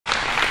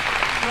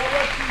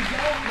you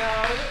don't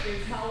know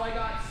is how I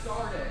got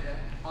started.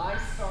 I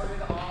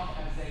started off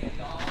as a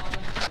dog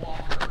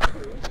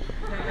walker,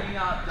 picking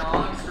up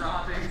dogs'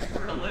 droppings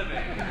for a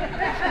living.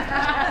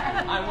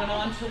 I went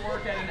on to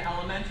work at an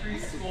elementary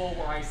school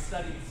where I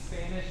studied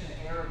Spanish and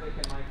Arabic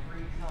in my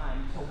free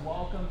time to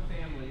welcome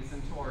families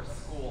into our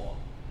school.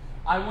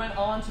 I went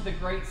on to the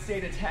great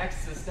state of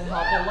Texas to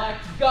help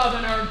elect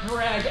Governor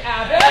Greg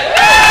Abbott.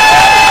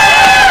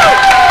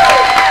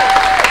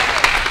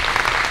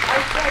 I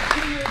spent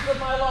 2 years of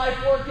my life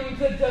working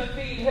to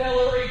defeat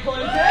Hillary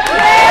Clinton.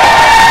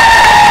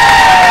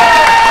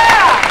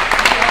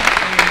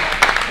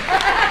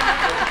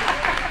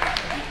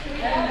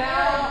 And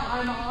now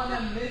I'm on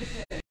a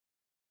mission.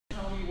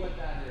 Tell me what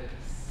that is.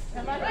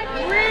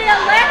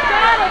 Re-elect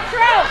Donald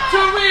Trump! To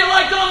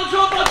re-elect Donald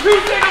Trump on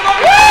Tuesday,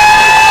 November.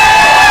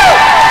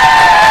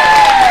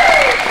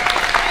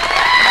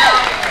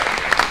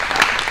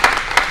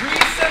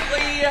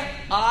 Recently,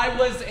 I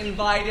was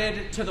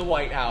invited to the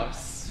White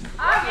House. It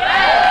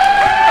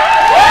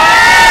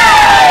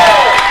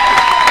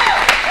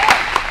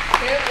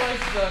was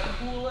the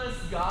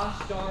coolest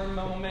gosh darn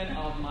moment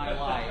of my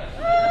life.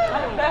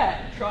 I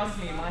bet. Trust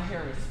me, my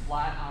hair is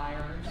flat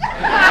ironed.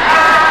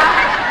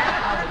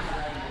 I was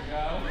ready to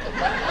go.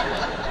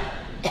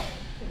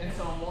 And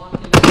so I'm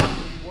walking out,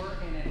 we're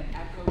in an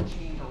echo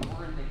chamber.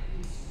 We're in the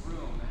East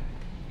Room,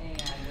 and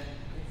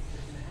it's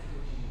just an echo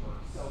chamber.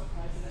 So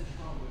President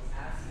Trump was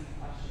asking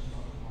questions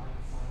on the right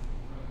side of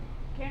the room.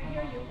 Can't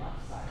hear you.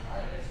 Left side,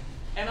 right?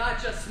 And I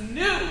just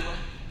knew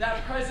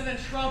that President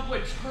Trump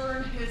would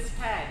turn his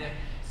head.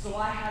 So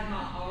I had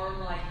my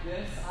arm like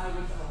this. I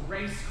was a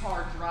race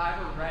car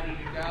driver ready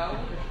to go.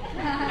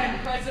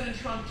 And President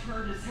Trump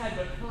turned his head,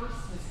 but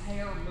first his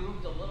hair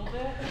moved a little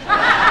bit.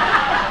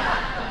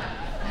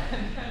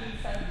 And then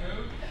his head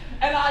moved.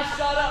 And I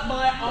shot up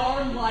my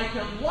arm like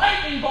a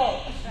lightning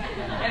bolt.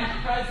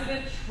 And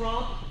President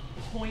Trump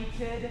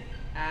pointed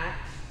at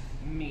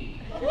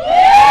me.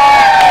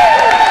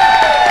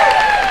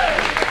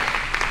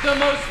 The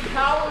most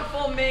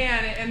powerful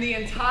man in the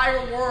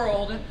entire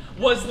world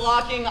was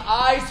locking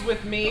eyes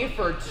with me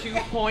for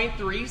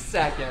 2.3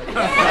 seconds.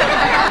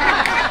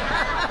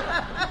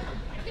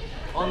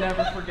 I'll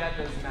never forget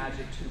this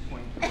magic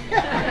 2.3.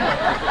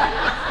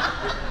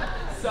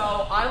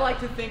 So I like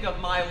to think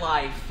of my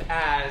life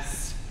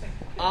as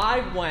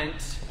I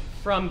went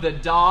from the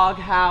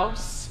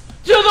doghouse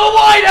to the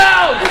White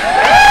House!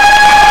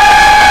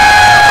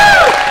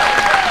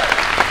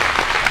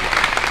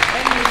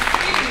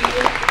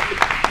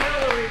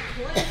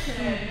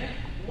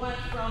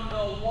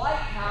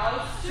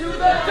 To the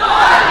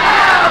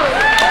doghouse!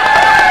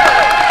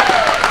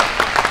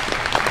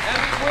 And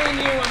between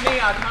you and me,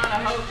 I kind of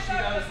hope she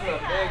goes to the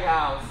big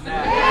house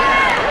next.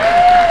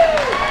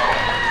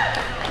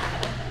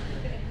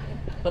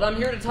 But I'm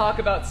here to talk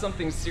about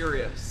something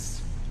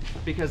serious,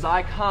 because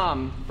I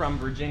come from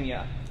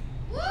Virginia.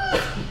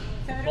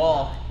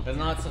 Well, it's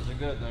not such a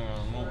good thing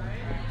anymore.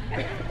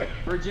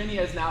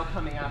 Virginia is now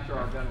coming after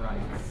our gun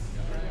rights.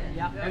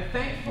 And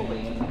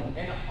thankfully,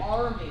 an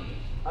army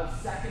of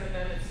Second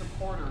Amendment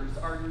supporters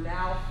are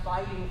now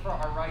fighting for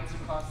our rights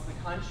across the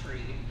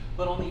country,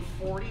 but only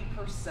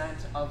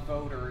 40% of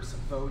voters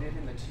voted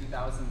in the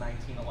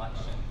 2019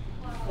 election.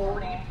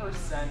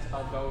 40%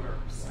 of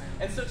voters.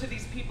 And so to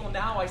these people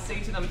now, I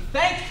say to them,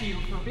 thank you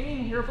for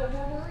being here, but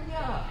where were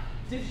you?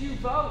 Did you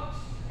vote?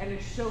 And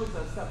it shows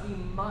us that we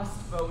must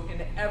vote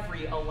in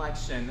every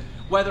election.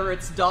 Whether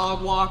it's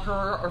dog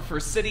walker or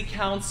for city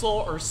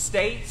council or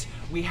state,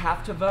 we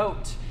have to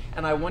vote.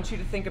 And I want you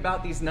to think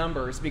about these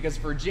numbers, because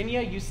Virginia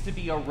used to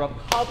be a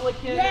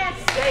Republican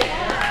state.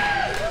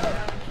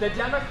 The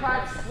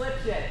Democrats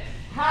flipped it.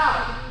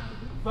 How?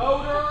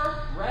 Voter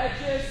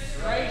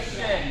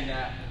registration.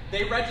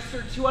 They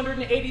registered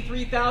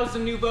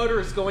 283,000 new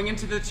voters going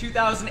into the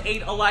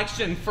 2008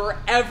 election,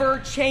 forever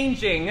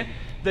changing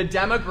the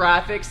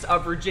demographics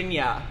of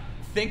Virginia.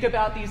 Think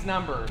about these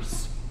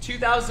numbers.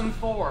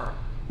 2004,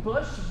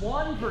 Bush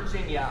won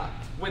Virginia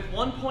with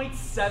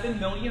 1.7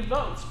 million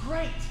votes.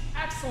 Great.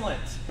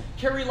 Excellent.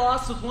 Kerry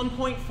lost with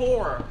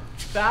 1.4.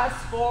 Fast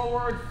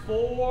forward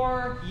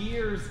 4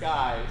 years,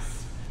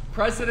 guys.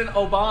 President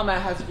Obama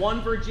has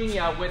won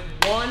Virginia with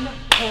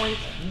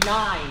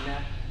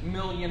 1.9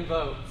 million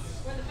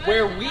votes,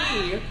 where we,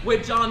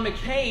 with John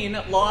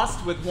McCain,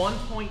 lost with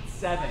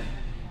 1.7.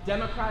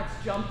 Democrats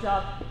jumped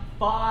up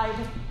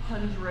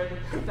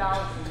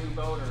 500,000 new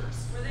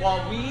voters,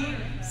 while we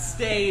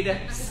stayed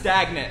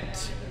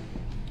stagnant.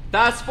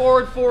 Fast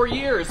forward 4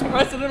 years,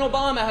 President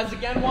Obama has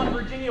again won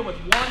Virginia with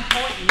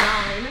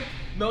 1.9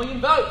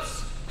 million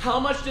votes. How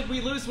much did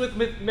we lose with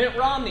Mitt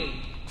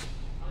Romney?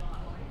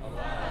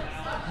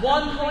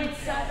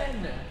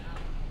 1.7.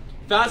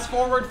 Fast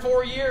forward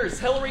 4 years,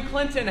 Hillary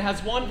Clinton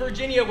has won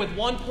Virginia with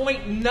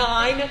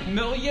 1.9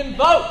 million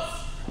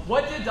votes.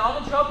 What did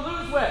Donald Trump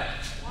lose with?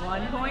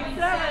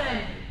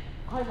 1.7.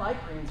 I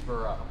like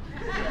Greensboro.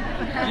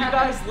 You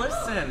guys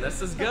listen, this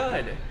is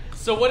good.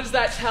 So what does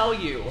that tell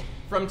you?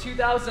 From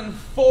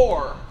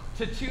 2004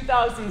 to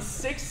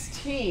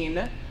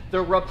 2016,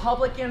 the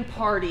Republican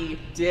Party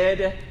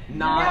did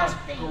not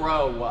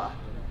grow,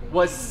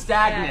 was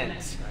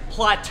stagnant,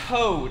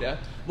 plateaued,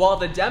 while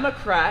the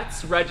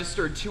Democrats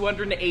registered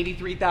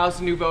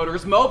 283,000 new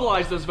voters,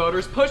 mobilized those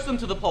voters, pushed them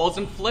to the polls,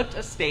 and flipped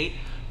a state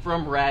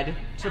from red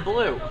to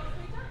blue.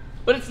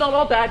 But it's not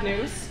all bad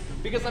news,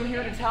 because I'm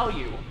here to tell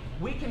you,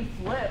 we can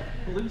flip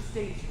blue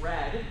states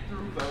red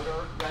through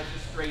voter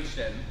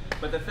registration.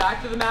 But the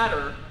fact of the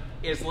matter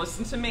is,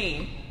 listen to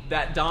me,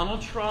 that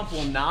Donald Trump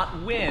will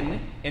not win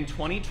in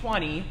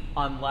 2020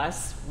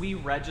 unless we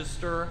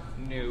register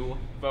new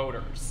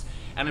voters.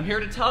 And I'm here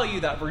to tell you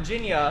that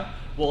Virginia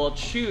will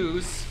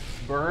choose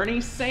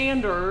Bernie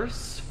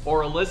Sanders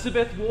or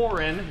Elizabeth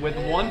Warren with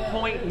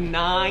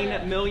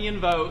 1.9 million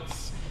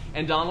votes,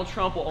 and Donald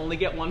Trump will only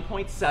get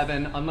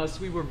 1.7 unless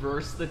we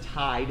reverse the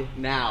tide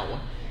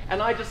now.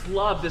 And I just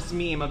love this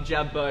meme of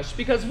Jeb Bush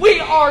because we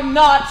are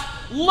not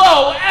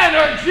low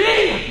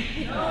energy!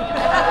 We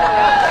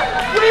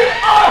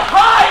are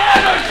high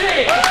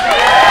energy!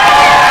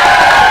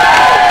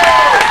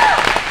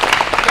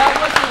 That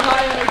wasn't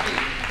high energy.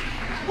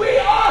 We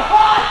are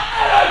high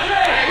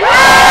energy!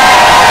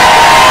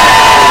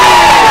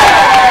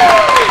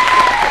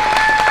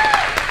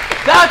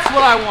 That's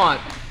what I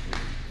want.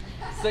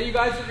 So you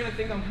guys are going to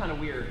think I'm kind of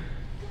weird.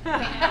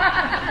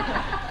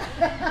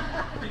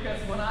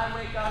 Because when I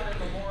wake up in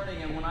the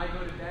morning and when I go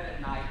to bed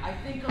at night, I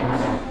think of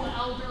two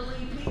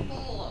elderly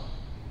people.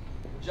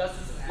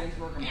 Justice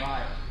Ginsburg and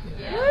Breyer.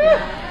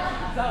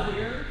 Yeah. Is that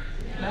weird?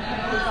 My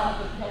head goes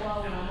off the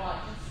pillow and I'm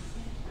like,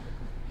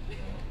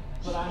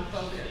 but I'm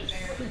focused.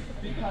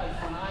 Because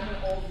when I'm an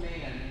old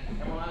man and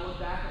when I look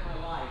back at my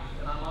life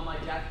and I'm on my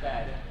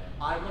deathbed,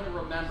 I want to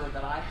remember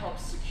that I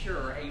helped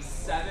secure a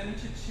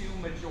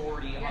 7-2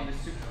 majority on the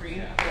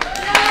Supreme Court.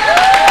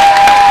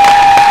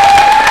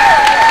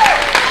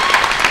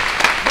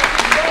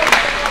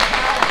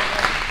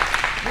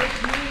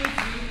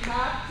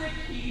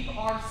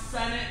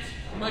 Senate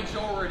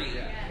majority.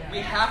 We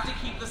have to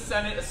keep the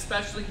Senate,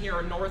 especially here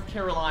in North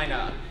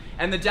Carolina.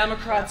 And the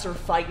Democrats are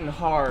fighting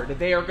hard.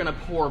 They are going to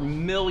pour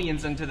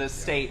millions into this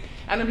state.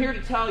 And I'm here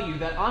to tell you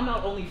that I'm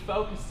not only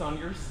focused on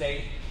your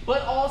state,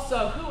 but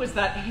also, who is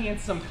that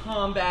handsome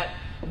combat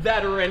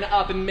veteran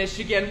up in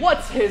Michigan?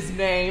 What's his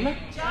name?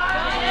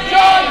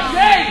 John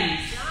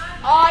James!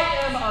 I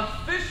am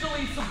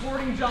officially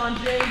supporting John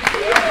James.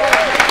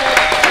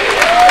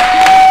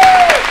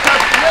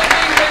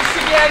 Flipping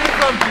Michigan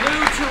from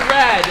blue to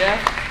red.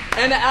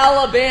 And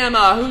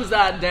Alabama, who's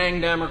that dang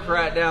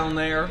Democrat down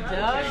there?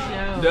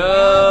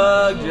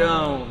 Doug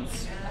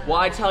Jones. Well,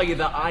 I tell you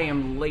that I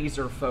am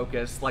laser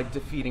focused like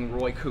defeating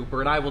Roy Cooper,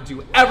 and I will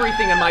do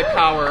everything in my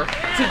power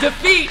to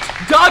defeat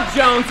Doug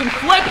Jones and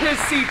flip his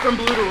seat from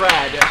blue to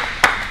red.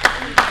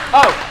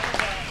 Oh,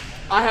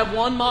 I have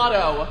one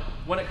motto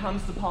when it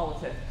comes to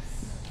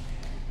politics.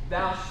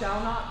 Thou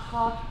shalt not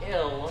talk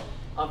ill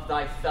of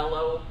thy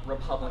fellow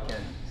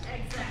Republican.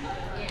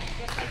 Exactly.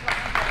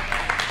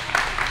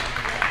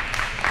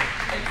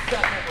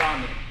 Except Mitt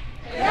Romney.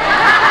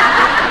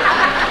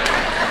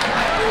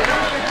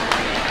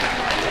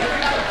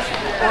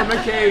 Or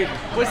McCain.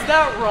 Was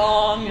that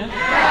wrong? No.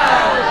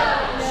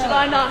 Should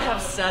I not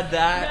have said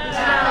that?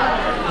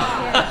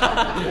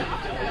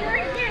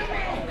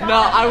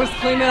 No, I was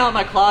cleaning out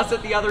my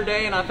closet the other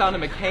day and I found a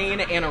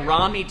McCain and a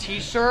Romney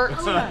t-shirt.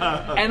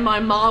 And my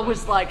mom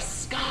was like,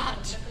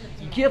 Scott,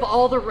 give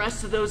all the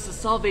rest of those to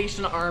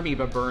Salvation Army,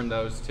 but burn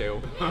those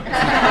too.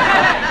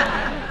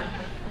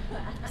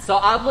 So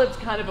I've lived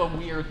kind of a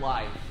weird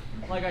life.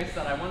 Like I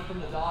said, I went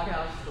from the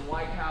doghouse to the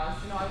White House.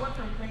 You know, I went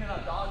from cleaning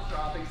up dog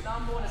droppings. Now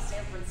I'm going to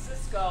San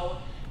Francisco,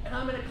 and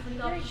I'm going to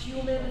clean up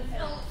human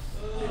filth.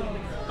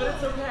 But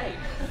it's okay.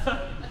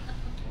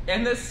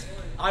 And this,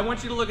 I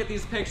want you to look at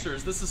these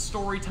pictures. This is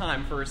story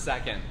time for a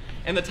second.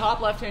 In the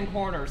top left-hand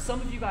corner, some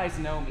of you guys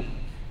know me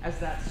as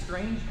that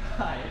strange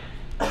guy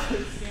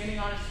who's standing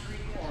on a street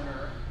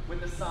corner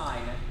with a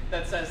sign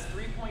that says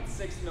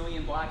 3.6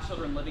 million black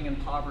children living in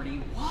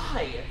poverty.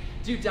 Why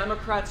do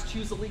Democrats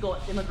choose illegal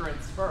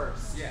immigrants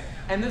first? Yeah.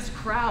 And this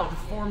crowd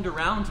formed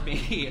around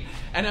me.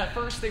 And at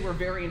first they were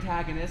very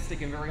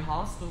antagonistic and very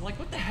hostile. Like,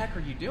 what the heck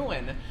are you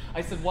doing?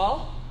 I said,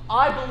 well,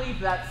 I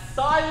believe that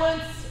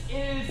silence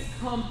is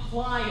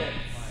compliance.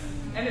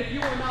 And if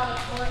you are not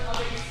a part of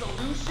a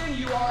solution,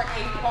 you are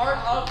a part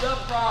of the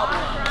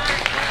problem.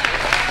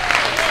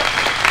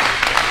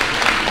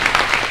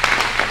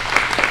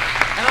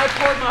 And I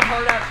poured my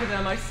heart out to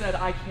them. I said,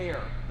 I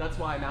care. That's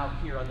why I'm out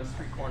here on the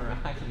street corner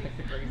acting like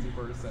the crazy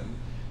person.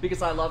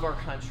 Because I love our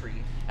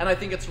country. And I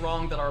think it's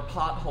wrong that our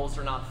potholes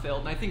are not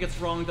filled. And I think it's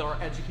wrong that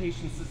our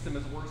education system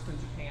is worse than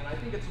Japan. I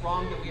think it's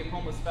wrong that we have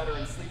homeless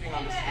veterans sleeping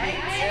on the streets.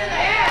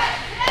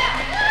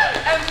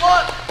 And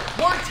look,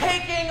 we're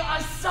taking a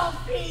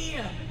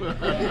selfie.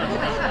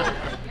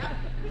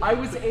 I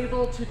was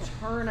able to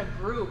turn a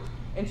group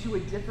into a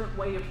different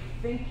way of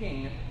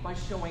thinking by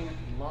showing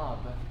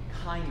love,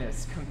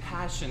 kindness,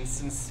 compassion,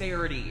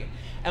 sincerity.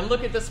 And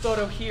look at this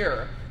photo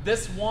here.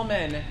 This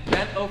woman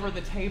bent over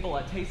the table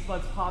at Taste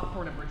Buds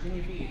Popcorn at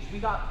Virginia Beach. We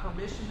got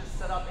permission to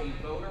set up a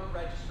voter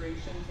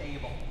registration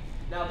table.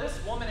 Now this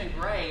woman in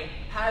gray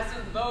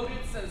hasn't voted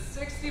since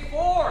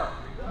 '64.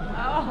 Oh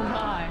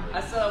my.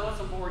 I said I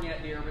wasn't born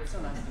yet, dear, but it's so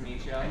nice to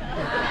meet you.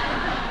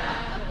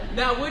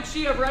 Now, would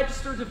she have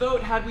registered to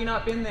vote had we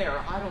not been there?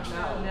 I don't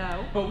know.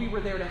 No. But we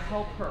were there to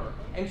help her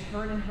and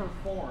turn in her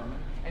form,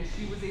 and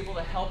she was able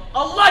to help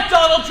elect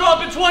Donald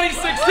Trump in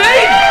 2016!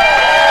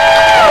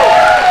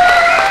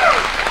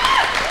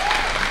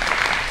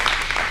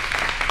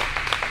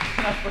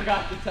 I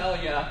forgot to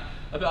tell you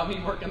about me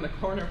working the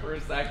corner for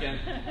a second,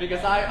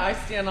 because I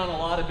stand on a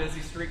lot of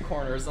busy street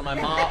corners, and my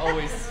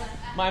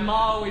ma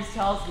always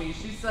tells me,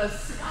 she says,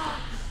 Scott,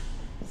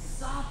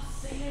 stop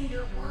saying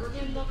you're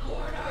working the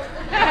corner.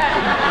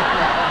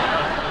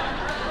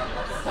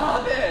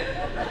 Stop it.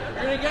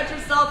 You're gonna get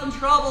yourself in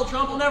trouble.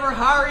 Trump will never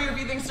hire you if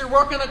he thinks you're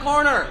working the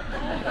corner.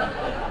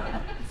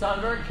 So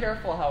I'm very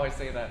careful how I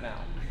say that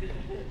now.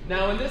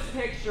 Now in this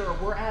picture,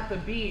 we're at the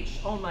beach.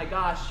 Oh my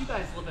gosh, you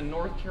guys live in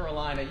North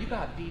Carolina. You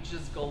got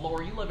beaches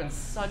galore. You live in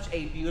such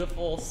a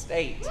beautiful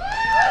state.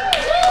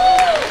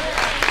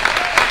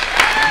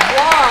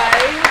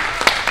 Why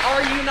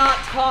are you not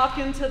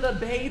talking to the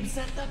babes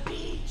at the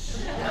beach?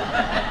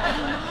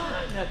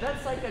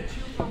 That's like a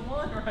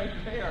 2-for-1 right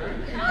there.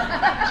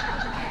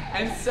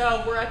 And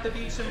so we're at the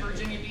beach in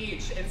Virginia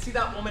Beach, and see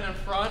that woman in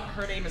front?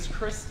 Her name is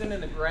Kristen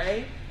in the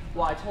gray.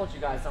 Well, I told you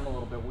guys I'm a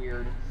little bit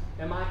weird.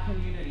 In my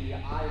community,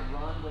 I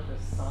run with a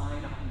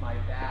sign on my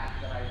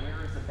back that I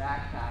wear as a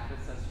backpack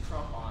that says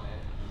Trump on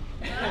it.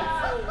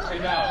 I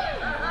know.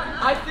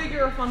 I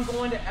figure if I'm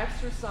going to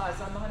exercise,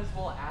 I might as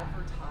well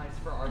advertise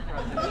for our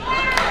president.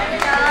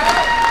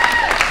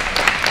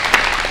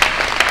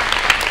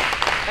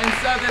 And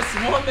so this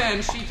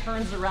woman, she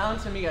turns around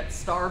to me at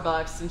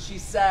Starbucks and she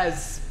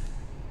says,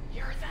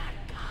 "You're that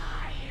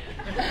guy."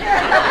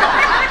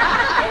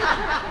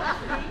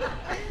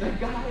 The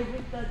guy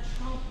with the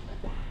Trump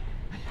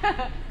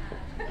back.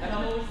 And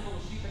I'm always a little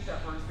sheepish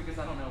at first because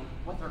I don't know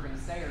what they're going to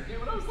say or do.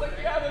 And I was like,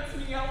 "Yeah, that's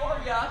me, how are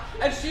ya?"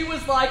 And she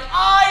was like,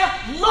 "I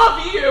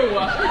love you."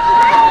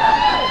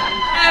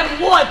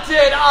 And what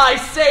did I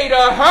say to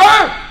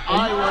her?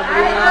 I love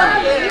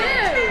you.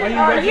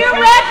 Are you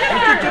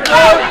registered to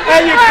vote?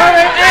 And your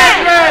current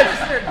address?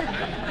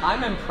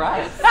 I'm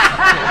impressed.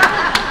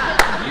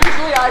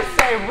 Usually I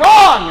say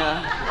wrong.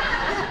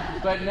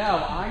 But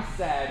no, I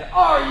said,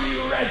 "Are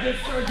you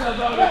registered to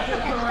vote at your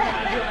current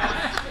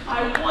address?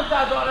 I want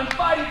that vote. I'm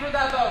fighting for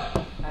that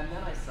vote." And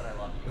then I said, "I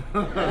love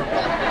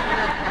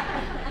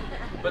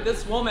you." But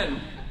this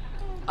woman,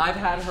 I've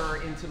had her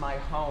into my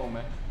home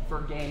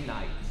for game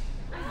night,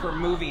 for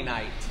movie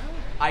night.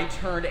 I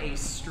turned a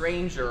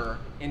stranger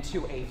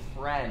into a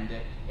friend,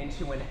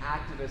 into an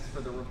activist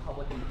for the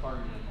Republican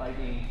Party by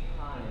being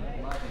kind,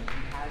 loving,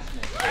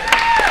 compassionate.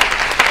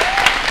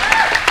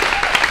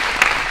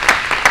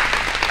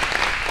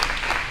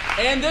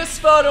 And this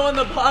photo in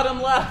the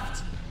bottom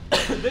left,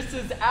 this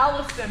is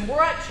Allison.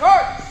 We're at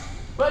church.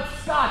 But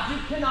Scott, you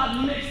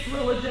cannot mix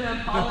religion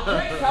and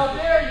politics. How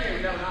dare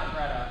you? No, not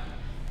Greta.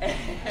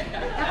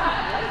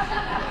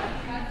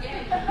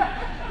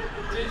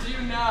 Did you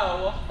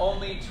know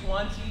only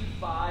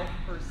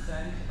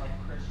 25% of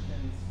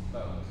Christians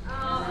vote?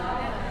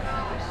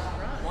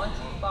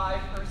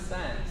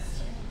 25%.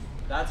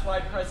 That's why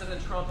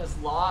President Trump has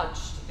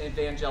launched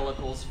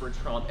evangelicals for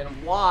Trump,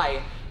 and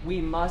why we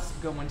must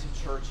go into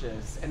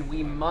churches and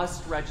we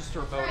must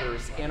register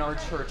voters in our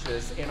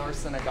churches, in our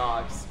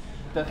synagogues.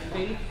 The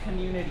faith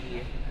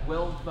community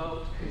will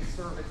vote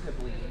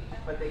conservatively,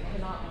 but they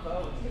cannot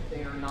vote if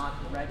they are not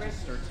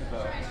registered to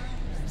vote.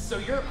 So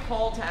your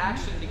call to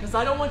action, because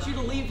I don't want you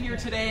to leave here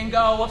today and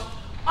go,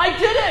 "I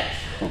did it!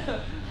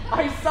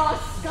 I saw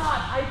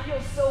Scott, I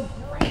feel so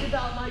great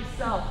about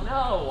myself."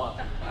 No,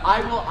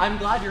 I'm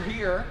glad you're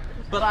here,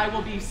 but I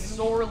will be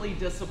sorely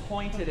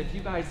disappointed if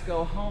you guys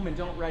go home and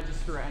don't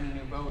register any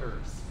new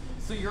voters.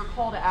 So your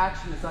call to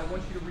action is I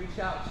want you to reach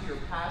out to your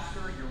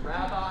pastor, your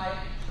rabbi,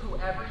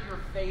 whoever your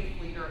faith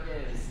leader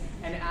is,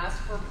 and ask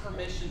for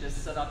permission to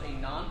set up a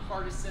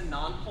nonpartisan,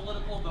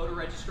 non-political voter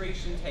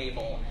registration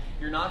table.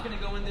 You're not going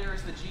to go in there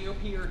as the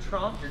GOP or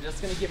Trump. You're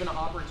just going to give an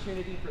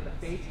opportunity for the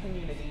faith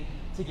community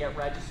to get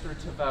registered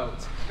to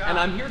vote. Scott, and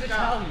I'm here to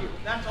tell you.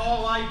 That's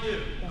all I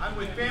do. I'm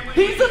with Family.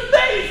 He's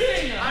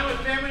amazing! I'm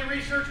with Family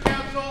Research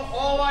Council.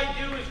 All I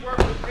do is work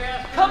with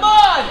pastors. Come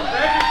on!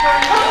 Register.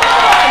 Come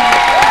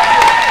on!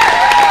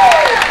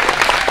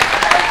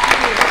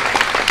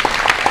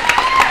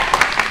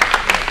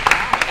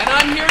 And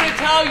I'm here to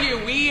tell you,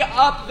 we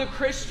up the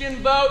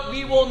Christian vote.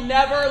 We will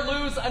never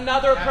lose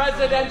another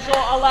presidential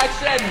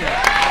election.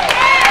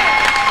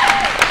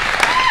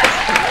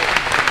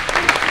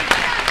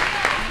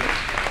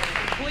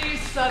 Please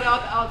set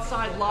up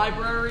outside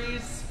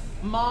libraries.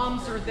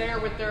 Moms are there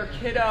with their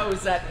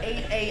kiddos at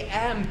 8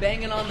 a.m.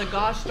 banging on the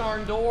gosh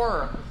darn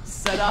door.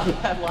 Set up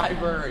at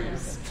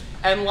libraries.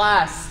 And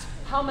last,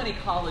 how many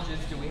colleges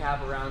do we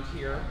have around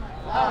here?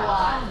 A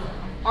lot.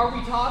 Are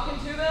we talking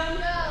to them?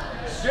 No.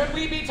 Should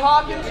we be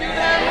talking to them?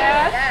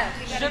 Yes.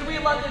 Should we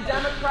let the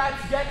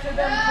Democrats get to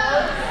them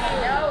first?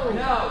 No.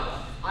 No.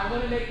 I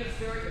want to make this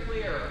very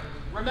clear.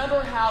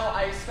 remember how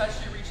I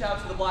especially reach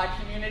out to the black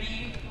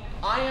community?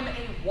 I am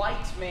a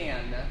white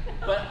man,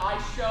 but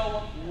I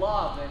show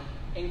love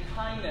and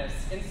kindness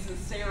and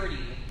sincerity.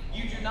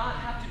 You do not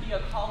have to be a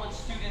college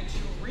student to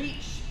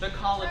reach the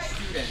college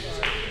student.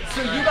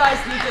 So you guys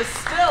need to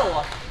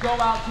still go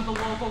out to the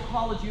local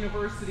college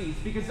universities,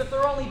 because if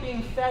they're only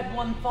being fed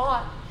one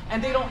thought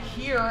and they don't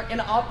hear in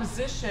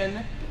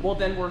opposition, well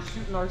then we're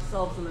shooting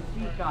ourselves in the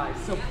feet, guys.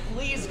 So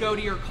please go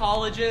to your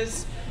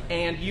colleges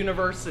and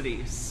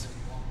universities.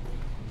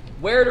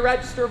 Where to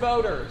register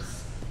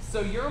voters?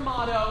 So your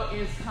motto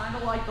is kind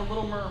of like the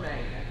Little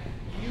Mermaid.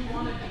 You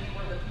want to be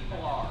where the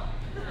people are.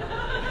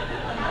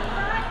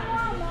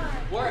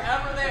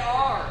 Wherever they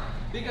are.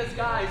 Because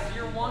guys,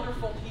 you're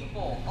wonderful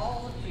people,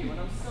 all of you, and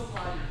I'm so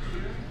glad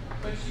you're here.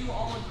 But you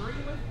all agree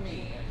with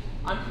me.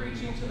 I'm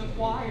preaching to the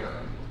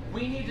choir.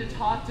 We need to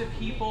talk to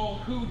people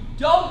who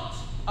don't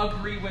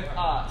agree with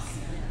us.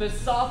 The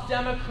soft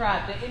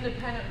Democrat, the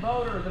independent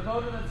voter, the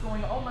voter that's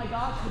going, oh my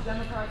gosh, the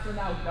Democrats are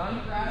now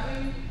gun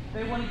grabbing.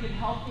 They want to give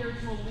health care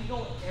to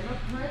illegal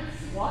immigrants.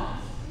 What?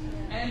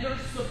 And they're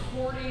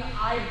supporting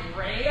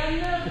Iran?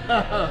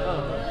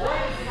 What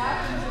has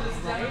happened to this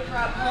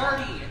Democrat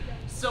Party?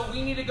 So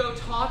we need to go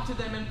talk to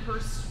them and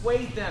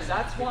persuade them.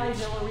 That's why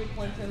Hillary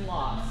Clinton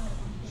lost.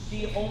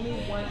 She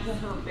only went to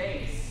her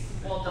base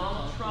while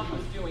Donald Trump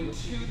was doing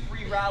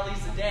 2-3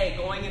 rallies a day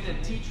going into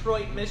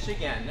Detroit,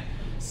 Michigan.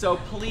 So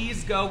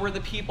please go where the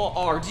people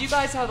are. Do you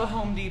guys have a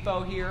Home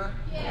Depot here?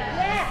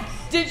 Yes.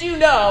 Did you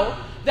know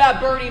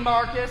that Bernie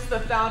Marcus, the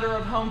founder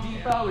of Home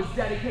Depot, is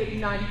dedicating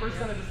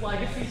 90% of his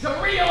legacy to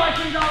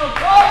re-electing Donald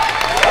Trump?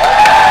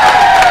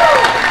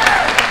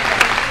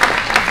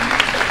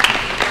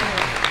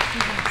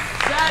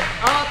 Set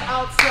up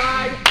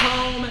outside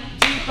Home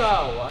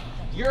Depot.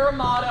 Your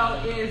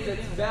motto is,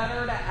 it's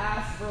better to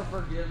ask for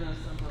forgiveness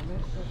than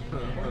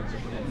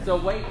permission. So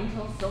wait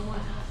until someone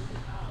tells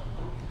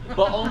you.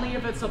 But only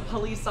if it's a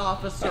police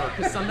officer,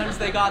 because sometimes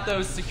they got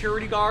those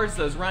security guards,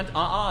 those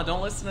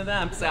don't listen to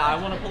them. Say, I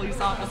want a police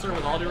officer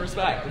with all due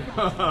respect.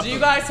 Do you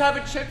guys have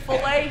a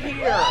Chick-fil-A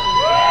here?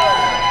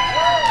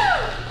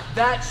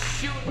 That's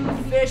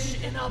shooting fish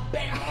in a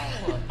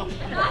barrel.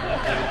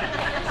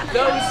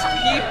 Those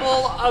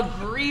people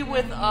agree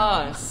with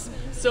us.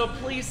 So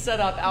please set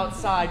up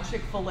outside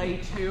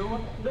Chick-fil-A too.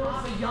 There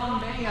was a young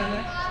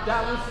man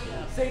that was,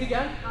 say it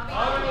again?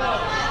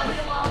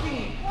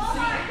 Lobby.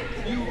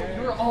 See, you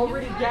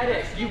already get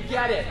it. You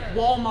get it.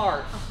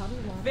 Walmart.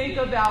 Think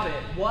about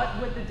it. What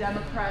would the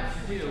Democrats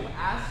do?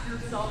 Ask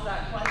yourself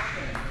that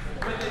question.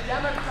 Would the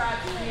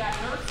Democrats be at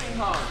nursing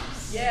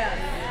homes? Yes.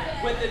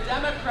 Would the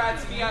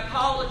Democrats be at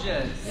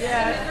colleges?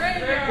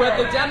 Yes. Would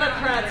the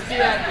Democrats be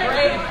at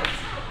graves?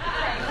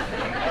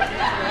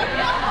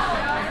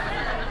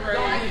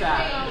 Don't do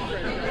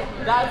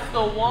that. That's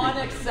the one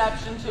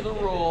exception to the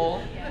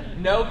rule.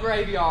 No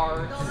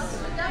graveyards.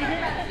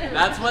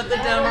 That's what the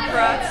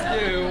Democrats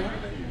do.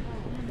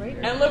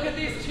 And look at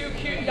these two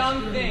cute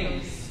young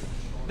things.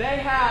 They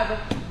have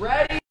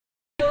Ready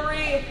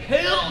Hillary,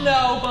 Hell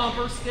No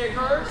bumper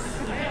stickers.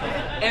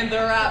 And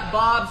they're at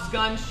Bob's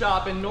Gun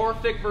Shop in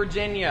Norfolk,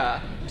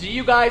 Virginia. Do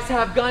you guys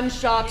have gun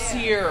shops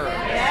here?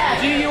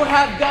 Yes. Do you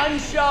have gun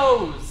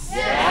shows?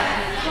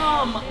 Yes.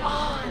 Come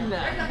on.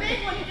 There's a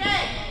big one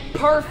today.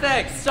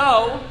 Perfect.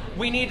 So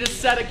we need to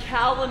set a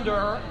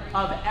calendar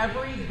of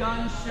every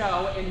gun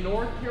show in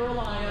North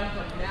Carolina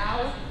from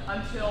now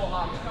until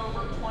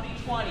October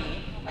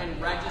 2020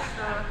 and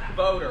register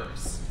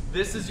voters.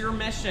 This is your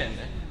mission.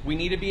 We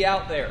need to be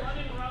out there. One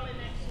in Raleigh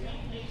next week,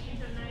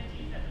 18th and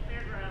 19th at the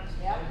fairgrounds.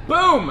 Yep.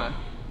 Boom!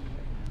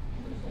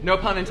 No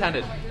pun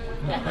intended.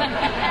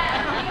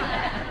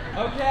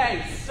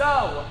 Okay,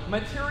 so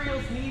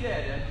materials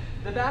needed.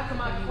 The back of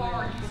my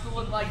car used to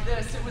look like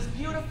this. It was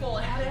beautiful.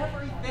 It had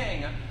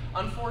everything.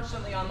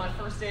 Unfortunately, on my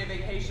first day of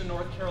vacation in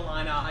North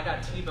Carolina, I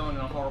got T-boned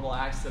in a horrible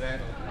accident.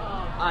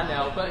 I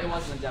know, but it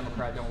wasn't a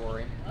Democrat, don't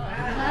worry.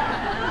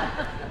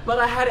 But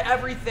I had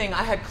everything.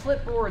 I had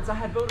clipboards, I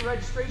had voter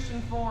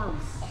registration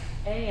forms,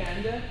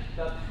 and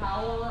the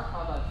power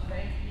of a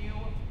thank you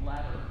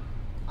letter.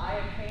 I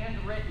have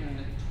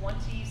handwritten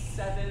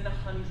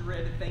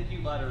 2,700 thank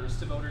you letters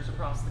to voters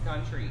across the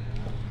country.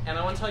 And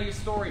I want to tell you a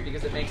story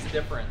because it makes a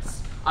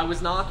difference. I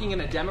was knocking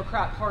in a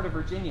Democrat part of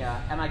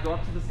Virginia, and I go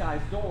up to this guy's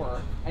door,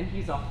 and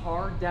he's a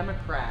hard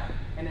Democrat.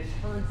 And it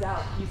turns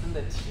out he's in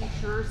the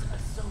Teachers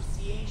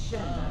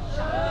Association.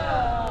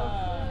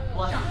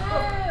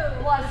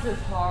 Bless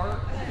his heart.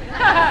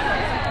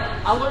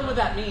 I learned what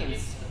that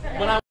means.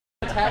 When I went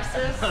to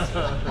Texas,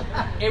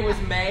 it was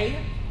May,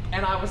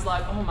 and I was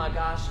like, oh my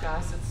gosh,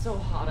 guys, it's so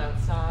hot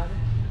outside.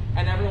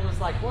 And everyone was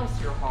like,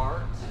 bless your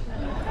heart.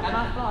 And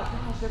I thought,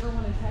 gosh,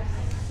 everyone in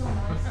Texas is so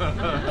nice.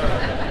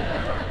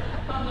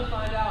 Come to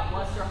find out,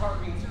 bless your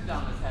heart means you're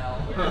dumb as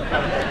hell.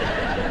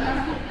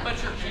 But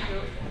you're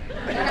cute.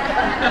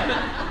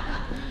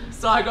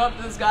 So I go up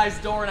to this guy's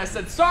door and I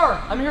said,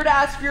 sir, I'm here to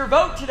ask for your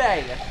vote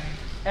today.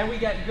 And we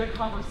get good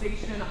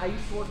conversation. I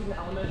used to work in the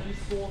elementary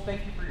school.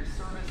 Thank you for your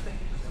service. Thank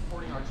you for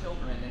supporting our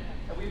children.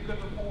 And we have good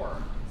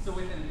rapport. So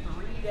within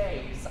 3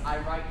 days, I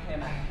write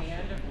him a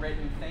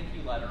handwritten thank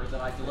you letter that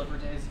I deliver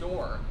to his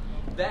door.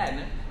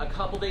 Then, a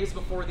couple days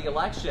before the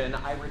election,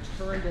 I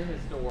return to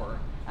his door,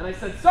 and I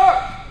said,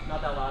 "Sir!"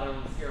 Not that loud, I don't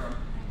want to scare him.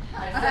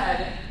 I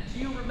said, "Do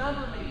you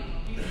remember me?"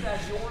 He said,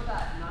 "You're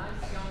that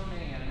nice young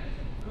man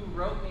who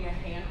wrote me a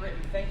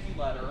handwritten thank you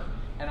letter,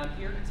 and I'm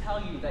here to tell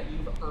you that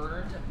you've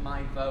earned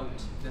my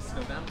vote this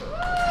November."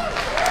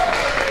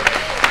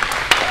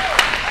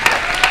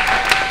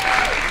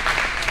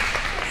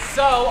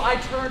 So I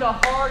turned a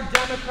hard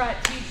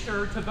Democrat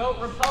teacher to vote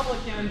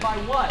Republican by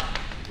what?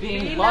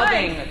 Being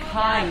loving,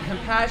 kind,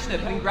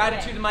 compassionate, putting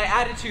gratitude in my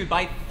attitude,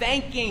 by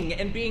thanking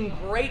and being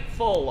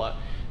grateful.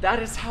 That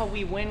is how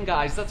we win,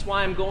 guys. That's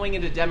why I'm going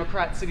into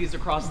Democrat cities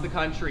across the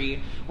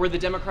country where the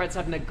Democrats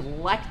have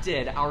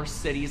neglected our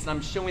cities, and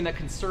I'm showing that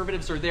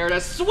conservatives are there to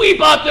sweep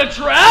up the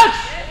trash.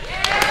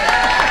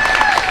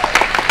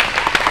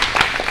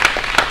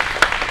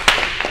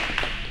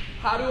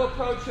 How to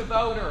approach a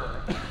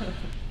voter.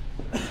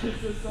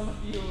 So some of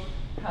you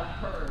have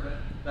heard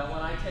that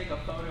when I take a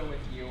photo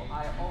with you,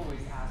 I always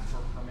ask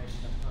for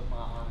permission to put my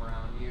arm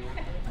around you,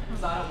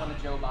 because I don't want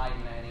to Joe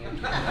Biden any of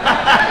you.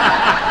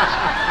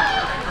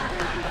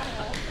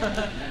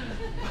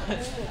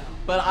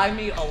 But I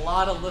meet a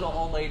lot of little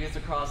old ladies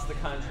across the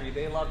country.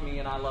 They love me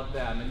and I love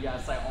them. And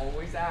yes, I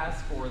always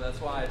ask for it.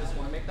 That's why I just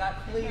want to make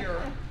that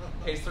clear, in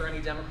case there are any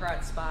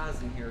Democrat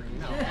spies in here, you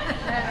know.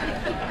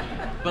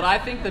 But I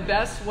think the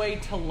best way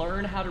to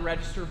learn how to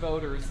register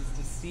voters is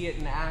to see it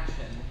in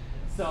action.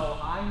 So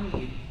I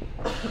need,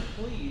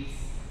 please,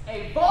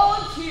 a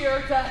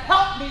volunteer to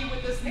help me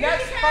with this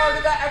next part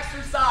of the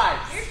exercise.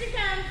 Here she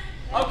comes.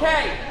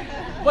 Okay,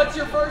 what's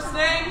your first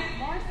name?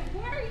 Marcy,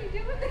 what are you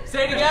doing this?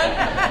 Say it again.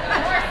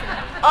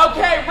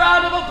 Okay,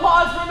 round of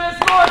applause for Miss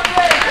Marcy.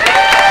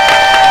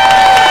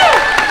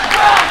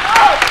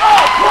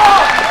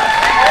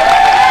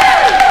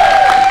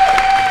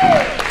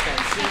 Okay,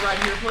 sit right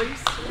here,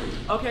 please.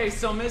 Okay,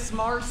 so Miss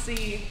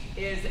Marcy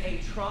is a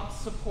Trump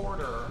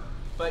supporter,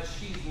 but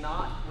she's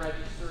not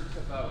registered to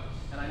vote.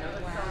 And I know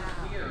that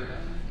sounds weird,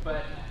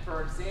 but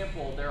for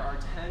example, there are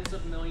tens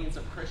of millions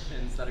of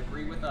Christians that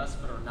agree with us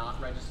but are not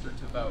registered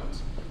to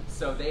vote.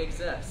 So they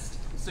exist.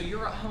 So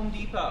you're at Home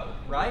Depot,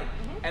 right?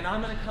 And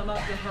I'm going to come up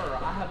to her.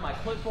 I have my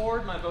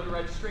clipboard, my voter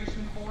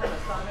registration form, a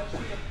sign-up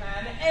sheet, a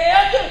pen,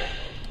 and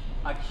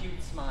a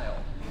cute smile.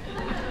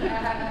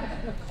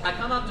 I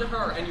come up to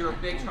her, and you're a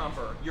big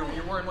Trumper. You're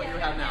wearing what you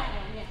have now.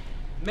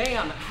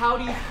 Ma'am, how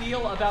do you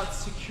feel about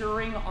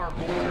securing our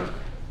border?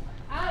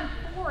 I'm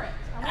for it.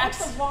 I want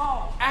the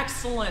wall.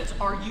 Excellent.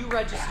 Are you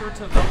registered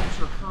to vote at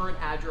your current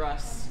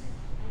address?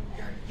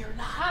 You're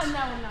not. Oh, no,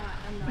 I'm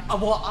not.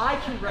 Well, I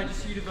can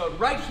register you to vote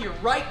right here,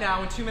 right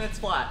now, in 2 minutes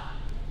flat.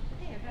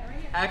 Yeah, that right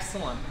here.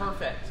 Excellent.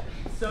 Perfect.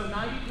 So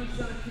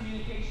 90% of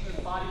communication is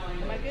body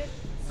language. Am I good?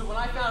 So when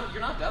I found,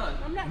 you're not done.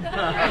 I'm not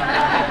done.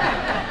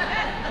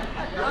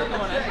 You're not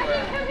going anywhere. I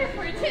didn't come here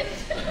for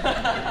attention.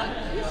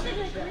 You should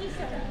make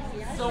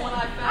research. So when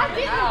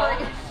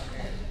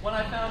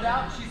I found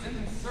out she's a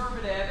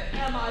conservative,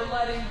 am I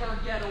letting her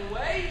get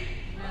away?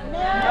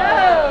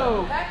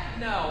 No. Heck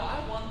no. I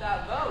want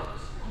that vote.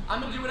 I'm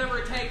going to do whatever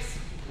it takes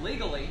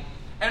legally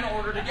in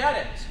order to get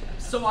it.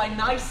 So I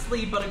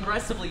nicely but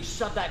aggressively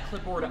shove that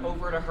clipboard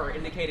over to her,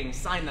 indicating,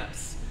 sign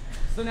this.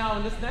 So now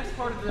in this next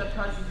part of the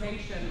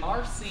presentation,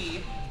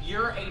 Marcy,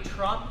 you're a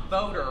Trump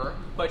voter,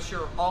 but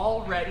you're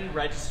already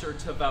registered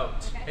to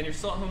vote. Okay. And you're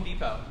still at Home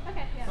Depot.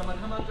 Okay, yeah. So I'm going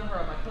to come up to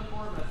her, my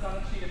clipboard, my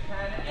sign-up sheet, a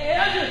pen,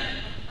 and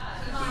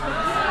smile.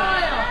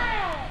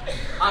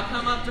 I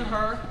come up to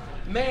her.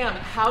 Ma'am,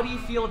 how do you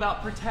feel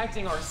about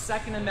protecting our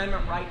Second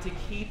Amendment right to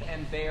keep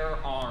and bear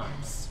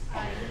arms?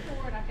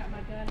 I've got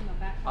my gun in my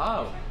back.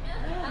 Oh.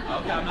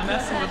 Okay, I'm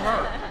messing with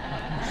her.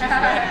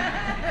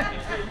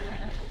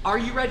 Are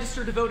you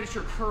registered to vote at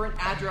your current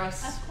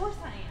address? Of course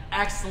I am.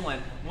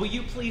 Excellent. Will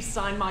you please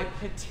sign my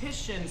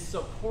petition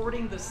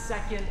supporting the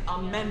Second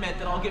Amendment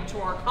that I'll give to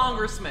our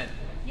congressman?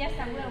 Yes,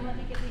 I will. Let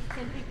me get these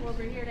 10 people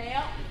over here to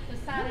help to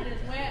sign it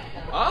as well.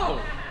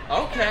 Oh,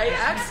 okay,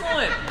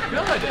 excellent.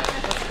 Good.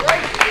 That's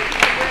great.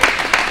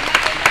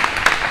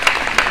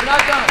 You're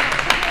not done.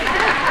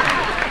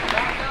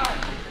 Not done.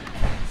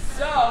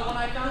 So, when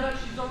I found out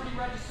she's already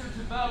registered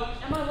to vote,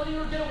 am I letting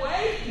her get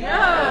away? No.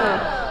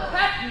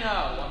 Heck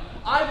no.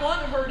 I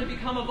want her to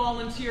become a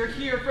volunteer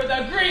here for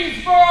the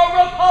Greensboro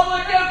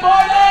Republican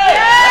Party!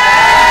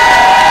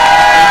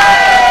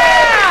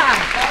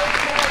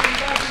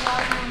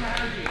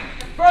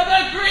 For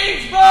the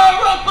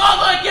Greensboro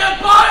Republican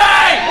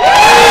Party!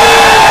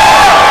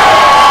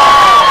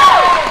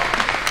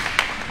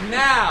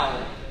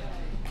 Now,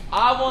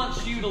 I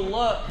want you to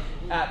look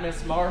at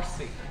Miss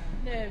Marcy.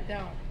 No,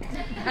 don't.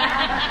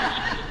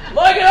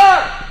 Look at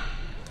her!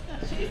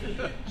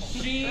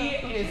 She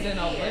is an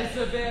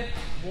Elizabeth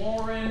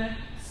Warren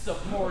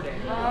supporter.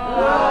 Sit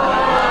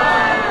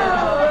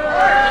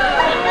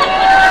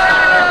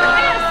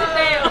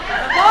down.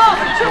 All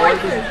the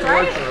choices,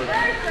 right?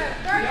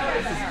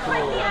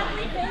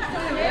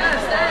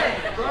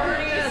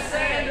 Bernie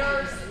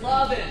Sanders,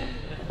 love it.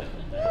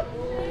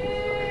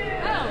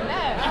 Oh,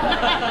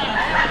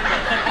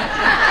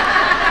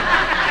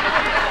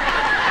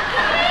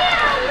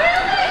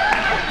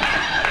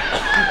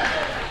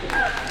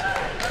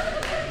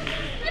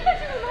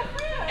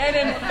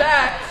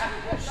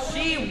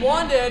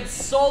 wanted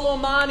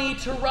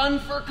Soleimani to run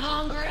for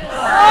Congress.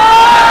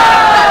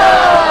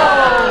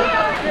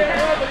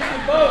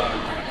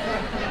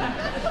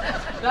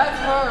 That's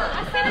her.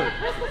 I sent him a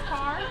Christmas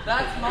card.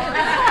 That's Marcy.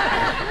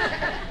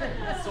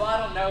 So I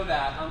don't know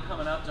that. I'm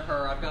coming up to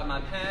her. I've got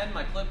my pen,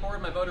 my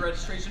clipboard, my voter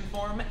registration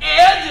form,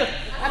 and a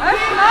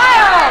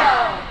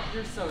smile.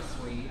 You're so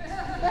sweet.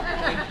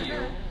 Thank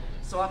you.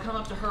 So I come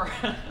up to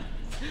her.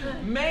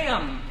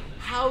 Ma'am,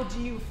 how do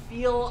you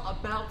feel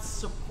about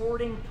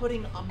supporting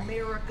putting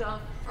America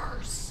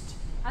first?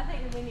 I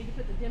think that we need to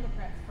put the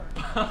Democrats first.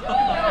 I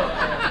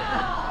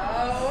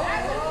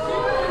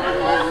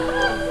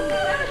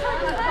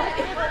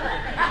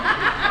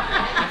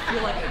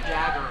feel like a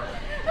dagger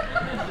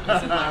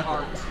is in my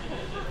heart.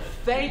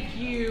 Thank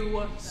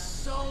you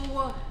so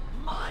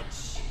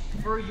much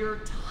for your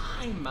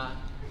time.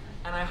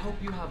 And I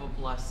hope you have a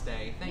blessed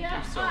day. Thank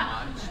you so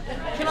much.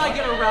 Can I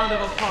get a round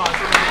of applause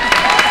for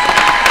that?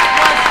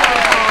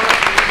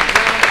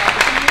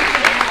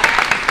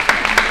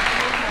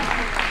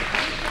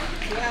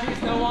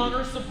 She's no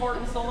longer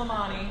supporting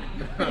Soleimani.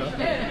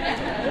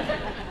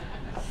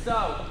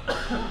 So,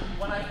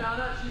 when I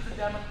found out she's a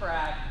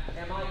Democrat,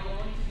 am I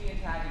going to be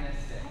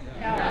antagonistic?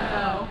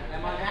 No.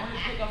 Am I going to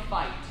pick a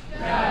fight?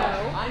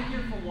 No. I'm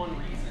here for one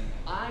reason.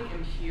 I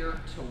am here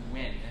to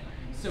win.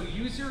 So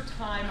use your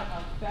time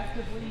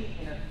effectively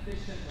and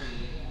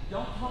efficiently.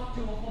 Don't talk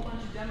to a whole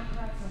bunch of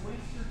Democrats and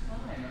waste your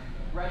time.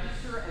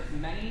 Register as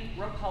many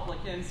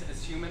Republicans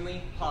as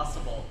humanly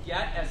possible.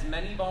 Get as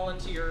many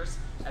volunteers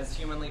as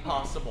humanly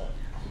possible.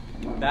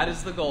 That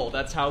is the goal.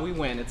 That's how we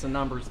win. It's a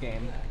numbers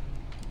game.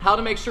 How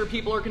to make sure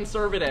people are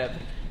conservative.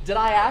 Did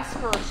I ask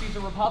her if she's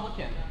a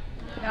Republican?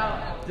 No.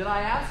 Did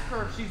I ask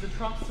her if she's a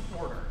Trump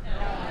supporter?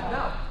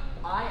 No.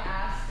 I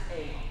asked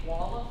a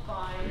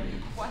qualified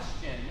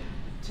question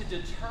to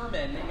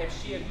determine if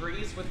she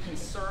agrees with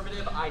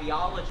conservative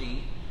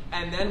ideology,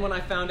 and then when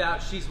I found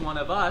out she's one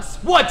of us,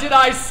 what did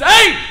I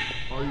say?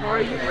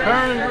 Are you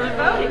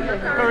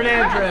current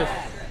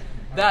address?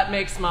 That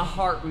makes my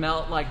heart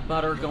melt like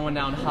butter going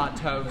down hot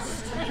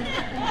toast.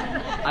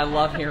 I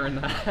love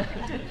hearing that.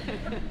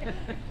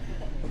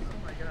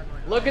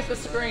 Look at the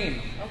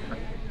screen.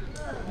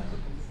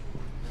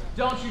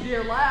 Don't you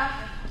dare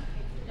laugh.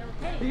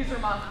 These are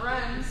my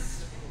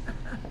friends.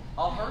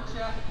 I'll hurt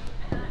ya.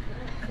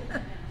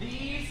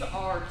 These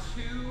are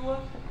two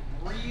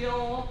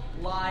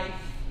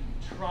real-life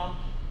Trump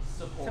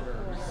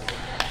supporters.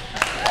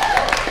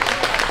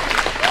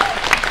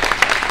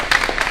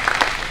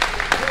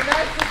 They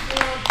messaged me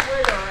on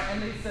Twitter and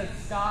they said,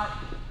 Scott,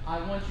 I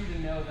want you to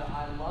know that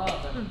I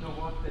love the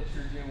work that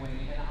you're doing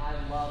and I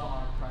love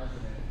our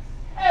president.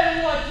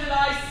 And what did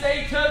I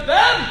say to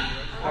them?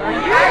 Are you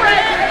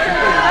ready to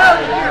know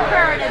your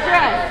current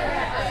address?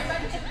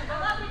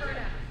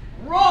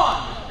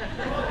 Wrong.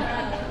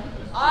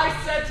 I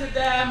said to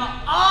them,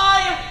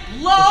 I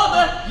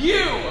love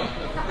you.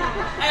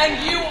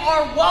 And you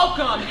are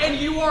welcome, and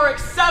you are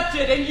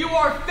accepted, and you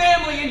are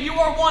family, and you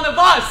are one of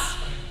us.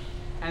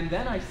 And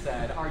then I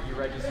said, are you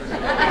registered? You see,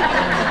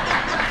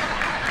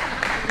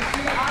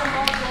 I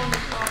love going to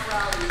Trump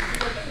rallies.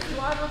 Do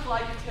I look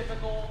like a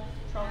typical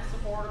Trump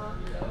supporter?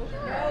 No.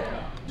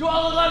 Do I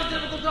look like a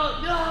typical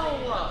Trump? No.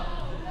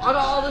 I got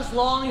all this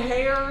long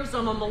hairs.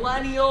 I'm a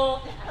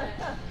millennial.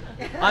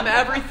 I'm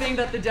everything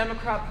that the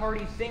Democrat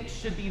Party thinks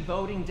should be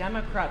voting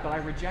Democrat, but I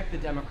reject the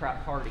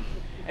Democrat Party.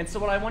 And so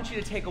what I want you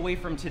to take away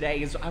from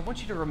today is I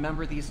want you to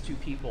remember these two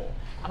people.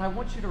 And I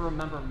want you to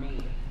remember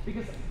me.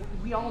 Because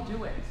we all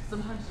do it.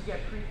 Sometimes you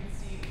get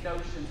preconceived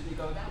notions and you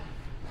go, that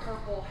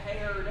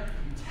purple-haired,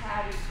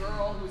 tatted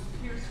girl who's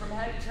pierced from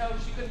head to toe,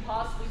 she couldn't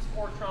possibly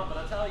support Trump. But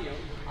I'll tell you,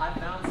 I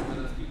found some of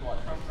those people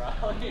at Trump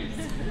rallies.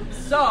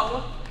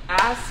 So,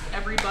 ask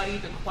everybody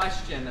the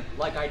question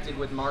like I did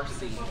with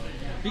Marcy.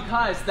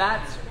 Because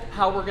that's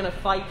how we're going to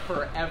fight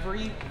for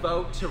every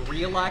vote to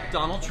re-elect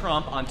Donald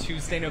Trump on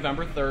Tuesday,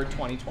 November 3rd,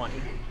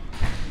 2020.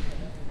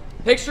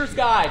 Pictures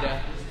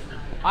guide.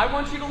 I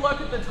want you to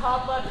look at the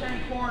top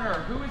left-hand corner.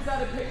 Who is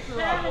that a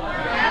picture of?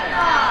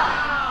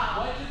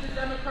 What did the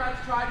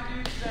Democrats try to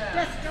do to them?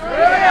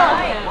 Destroy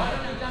him. What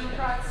are the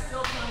Democrats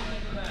still trying to do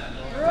to them?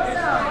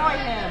 Destroy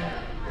him.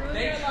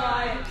 They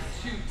tried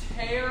to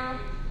tear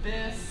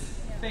this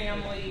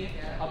family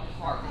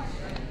apart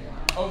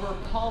over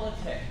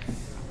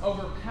politics,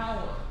 over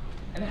power.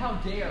 And how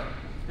dare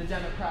the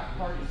Democrat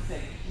Party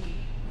say keep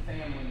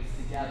families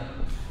together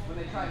when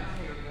they try to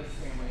tear this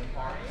family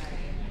apart?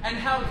 And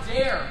how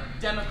dare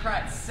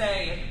Democrats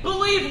say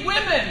believe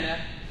women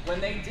when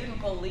they didn't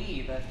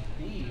believe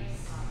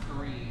these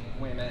three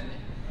women?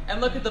 And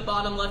look at the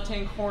bottom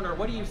left-hand corner.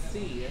 What do you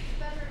see?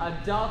 A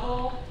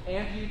double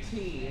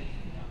amputee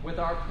with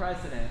our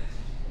president.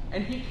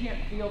 And he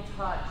can't feel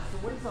touch. So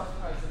what does our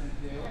president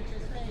do?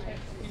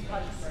 He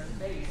touches his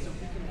face so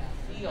he can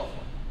feel.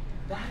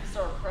 That is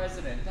our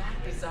president. That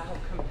is how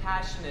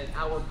compassionate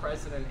our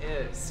president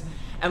is.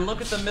 And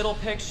look at the middle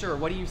picture.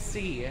 What do you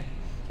see?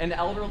 An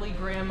elderly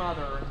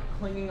grandmother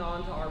clinging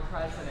on to our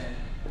president.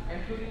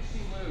 And who did she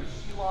lose?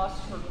 She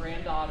lost her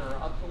granddaughter,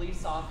 a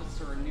police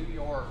officer in New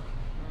York.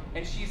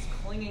 and she's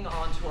clinging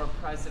on to our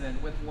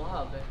president with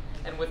love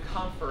and with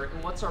comfort.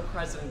 And what's our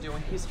president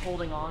doing? He's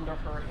holding on to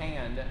her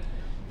hand.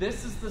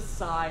 This is the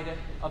side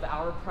of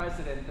our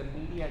president the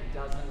media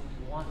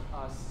doesn't want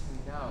us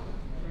to know.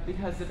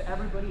 Because if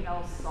everybody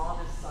else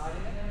saw this side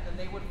of him, then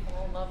they would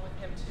fall in love with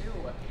him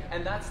too.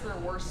 And that's their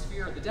worst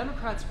fear. The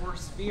Democrats'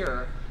 worst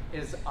fear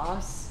is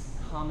us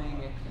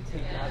coming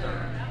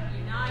together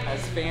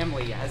as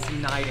family, as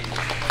uniting.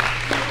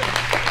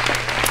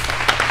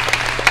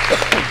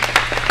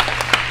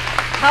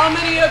 How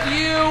many of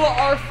you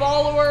are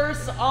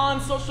followers on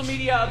social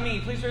media of me?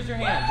 Please raise your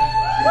hand.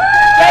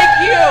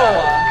 Thank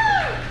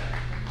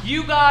you.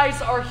 You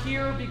guys are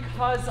here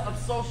because of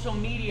social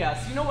media.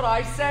 So you know what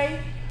I say?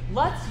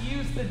 Let's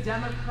use the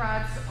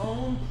Democrats'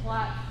 own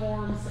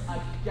platforms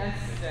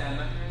against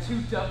them to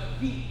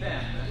defeat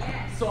them.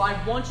 So I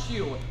want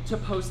you to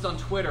post on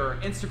Twitter,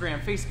 Instagram,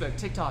 Facebook,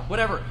 TikTok,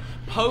 whatever.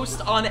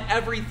 Post on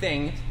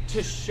everything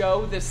to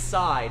show this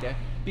side,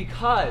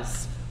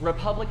 because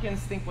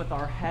Republicans think with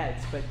our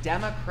heads, but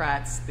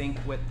Democrats think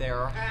with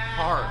their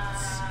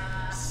hearts.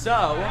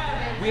 So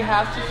we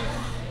have to,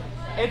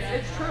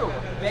 it's true,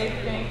 they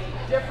think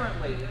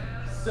differently.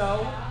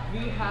 So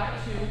we have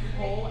to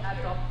pull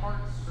at the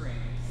heartstrings.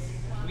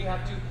 We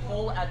have to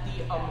pull at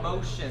the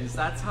emotions.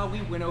 That's how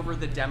we win over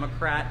the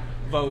Democrat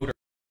voter.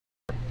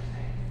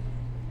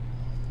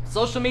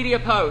 Social media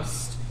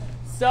post.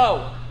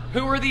 So,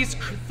 who are these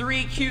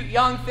three cute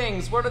young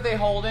things? What are they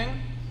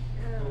holding?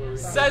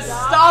 Says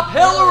Stop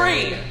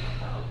Hillary!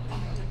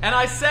 And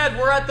I said,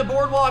 we're at the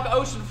Boardwalk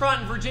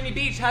Oceanfront in Virginia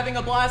Beach having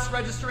a blast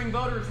registering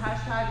voters.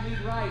 Hashtag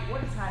Lead Right.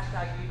 What is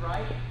hashtag Lead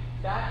Right?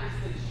 That is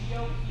the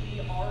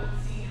GOP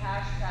RC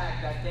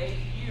hashtag that they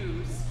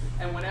use.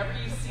 And whenever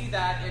you see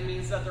that, it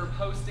means that they're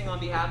posting on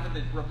behalf of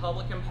the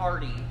Republican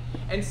Party.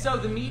 And so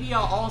the media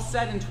all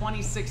said in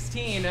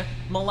 2016,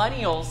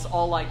 millennials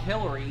all like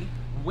Hillary,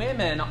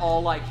 women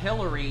all like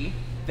Hillary.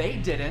 They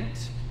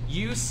didn't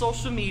use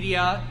social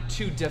media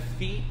to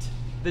defeat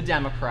the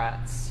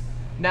Democrats.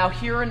 Now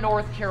here in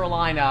North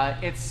Carolina,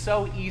 it's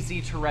so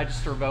easy to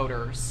register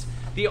voters.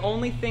 The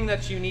only thing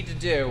that you need to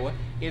do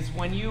is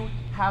when you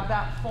have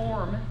that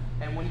form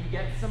and when you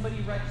get somebody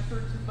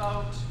registered to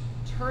vote,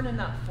 turn in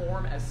that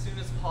form as soon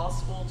as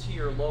possible to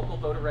your local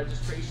voter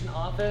registration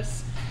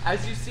office.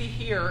 As you see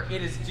here,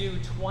 it is due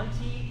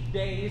 20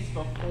 days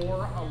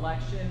before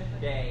Election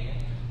Day.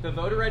 The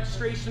voter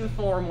registration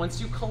form, once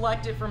you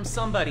collect it from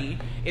somebody,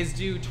 is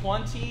due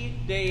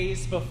 20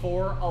 days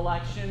before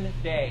Election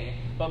Day.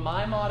 But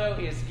my motto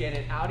is get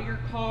it out of your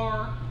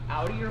car,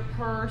 out of your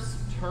purse,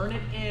 turn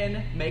it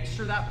in, make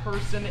sure that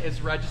person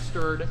is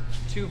registered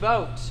to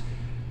vote.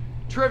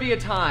 Trivia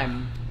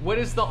time. What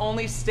is the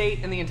only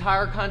state in the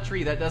entire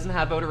country that doesn't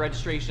have voter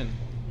registration?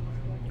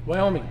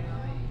 Wyoming.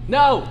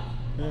 No.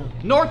 Yeah.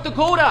 North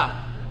Dakota.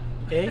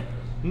 Okay.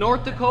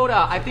 North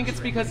Dakota. I think it's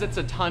because it's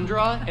a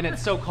tundra and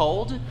it's so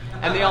cold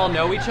and they all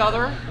know each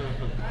other.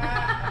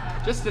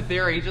 Just a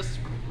theory, just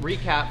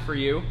recap for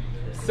you.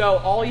 So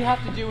all you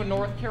have to do in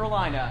North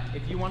Carolina,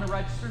 if you want to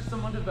register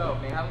someone to vote,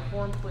 may I have a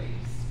form, please?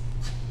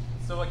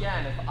 So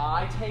again, if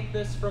I take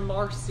this from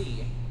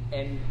Marcy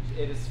and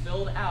it is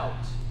filled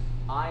out,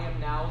 I am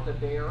now the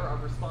bearer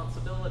of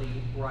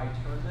responsibility where I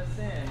turn this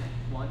in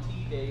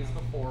 20 days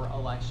before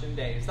Election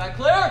Day. Is that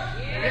clear?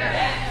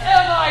 Yes.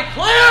 Am I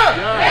clear?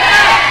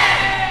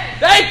 Yes.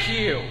 Thank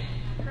you.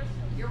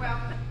 You're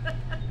welcome.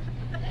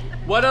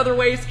 What other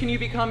ways can you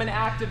become an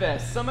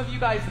activist? Some of you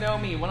guys know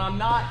me when I'm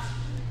not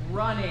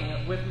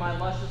running with my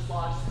luscious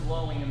locks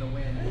blowing in the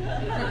wind.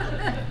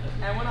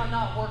 And when I'm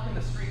not working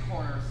the street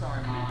corner,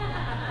 sorry Mom.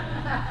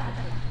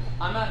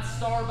 I'm at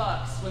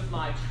Starbucks with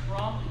my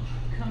Trump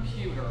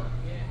computer,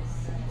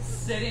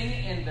 sitting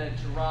in the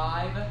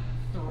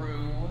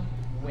drive-through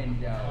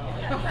window.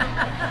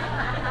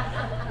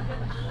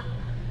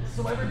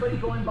 So everybody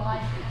going by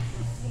has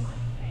to see my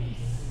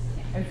face.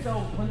 And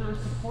so when there are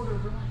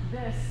supporters, they're like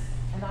this,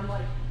 and I'm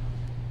like,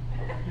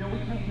 you know, we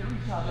can't hear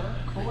each other.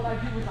 But what I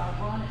do is I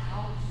run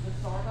out to the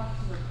Starbucks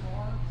to their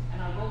car,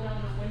 and I roll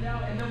down their window,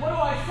 and then what do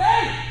I say?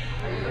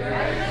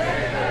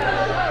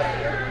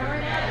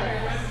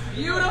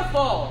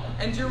 Beautiful.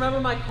 And do you remember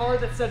my car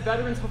that said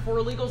Veterans Before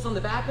Illegals on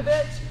the back of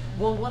it?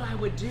 Well, what I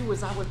would do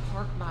is I would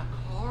park my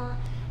car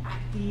at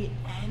the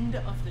end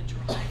of the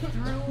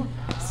drive-thru,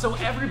 so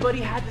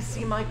everybody had to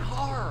see my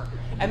car.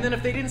 And then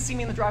if they didn't see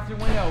me in the drive-thru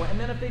window, and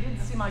then if they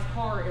didn't see my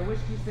car, in which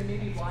case they may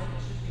be blind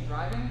and should be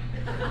driving,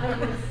 I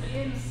was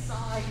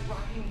inside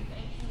writing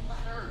thank you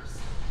letters.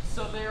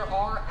 So there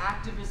are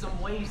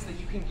activism ways that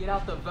you can get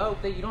out the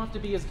vote that you don't have to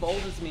be as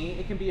bold as me.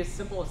 It can be as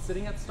simple as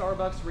sitting at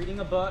Starbucks reading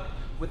a book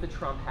with a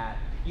Trump hat.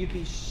 You'd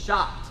be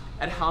shocked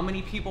at how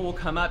many people will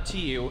come up to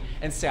you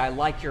and say, I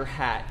like your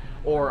hat,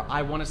 or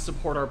I want to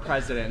support our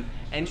president.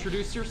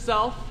 Introduce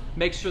yourself,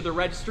 make sure they're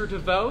registered to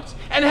vote,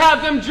 and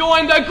have them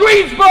join the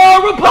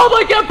Greensboro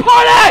Republican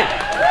Party!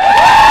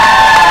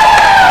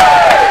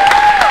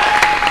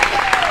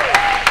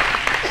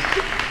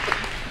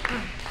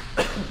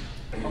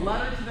 A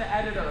letter to the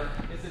editor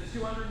is a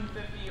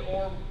 250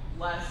 or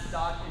less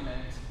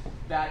document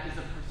that is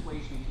a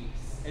persuasion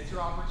piece. It's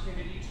your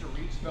opportunity to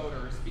reach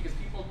voters because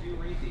people do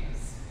read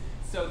these.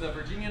 So the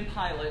Virginian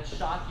Pilot,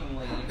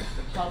 shockingly,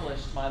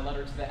 published my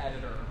letter to the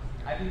editor.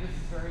 I think this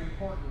is very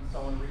important, so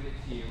I want to read it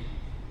to you.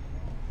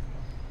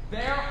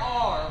 There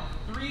are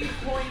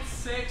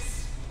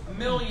 3.6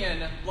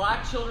 million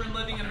black children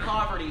living in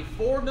poverty,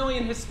 4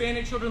 million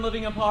Hispanic children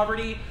living in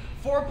poverty,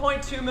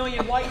 4.2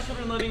 million white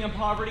children living in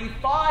poverty,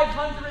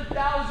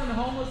 500,000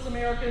 homeless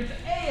Americans,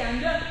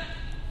 and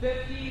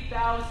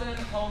 50,000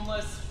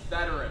 homeless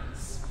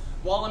veterans.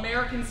 While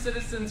American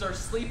citizens are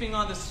sleeping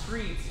on the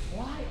streets,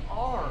 why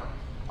are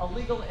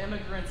illegal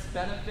immigrants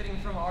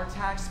benefiting from our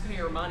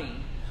taxpayer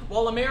money?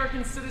 While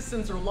American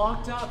citizens are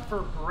locked up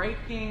for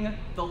breaking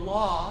the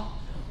law,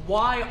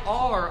 why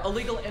are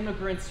illegal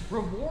immigrants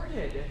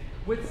rewarded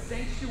with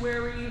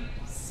sanctuary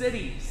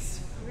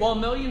cities? While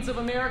millions of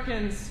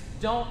Americans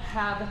don't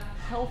have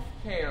health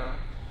care,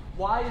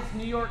 why is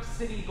New York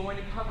City going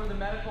to cover the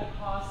medical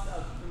costs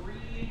of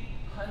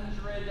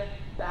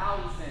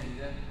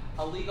 300,000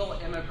 illegal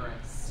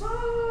immigrants?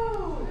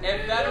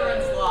 If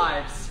veterans'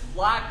 lives,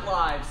 black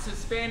lives,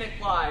 Hispanic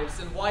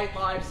lives, and white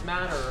lives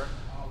matter,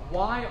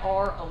 why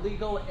are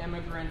illegal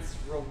immigrants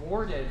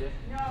rewarded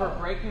for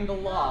breaking the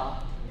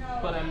law,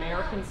 but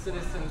American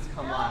citizens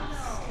come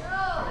last?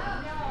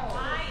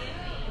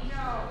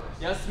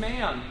 Yes,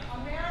 ma'am.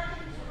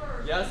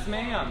 Yes,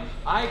 ma'am.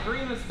 I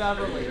agree, Miss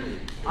Beverly.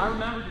 I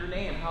remembered your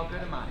name. How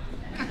good am I?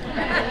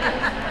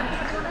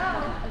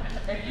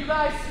 If you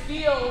guys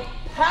feel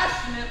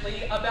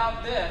passionately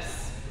about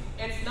this,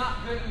 it's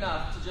not good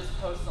enough to just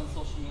post on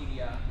social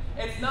media.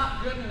 It's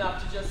not good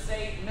enough to just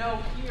say, no,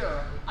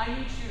 here. I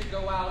need you to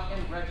go out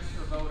and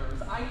register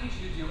voters. I need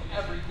you to do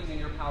everything in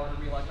your power to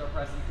re-elect our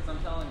president, because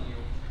I'm telling you,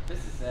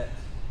 this is it.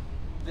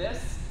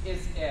 This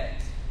is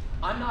it.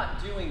 I'm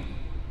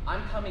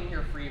coming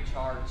here free of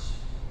charge.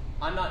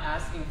 I'm not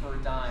asking for a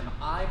dime.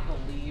 I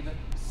believe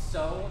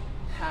so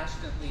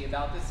passionately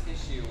about this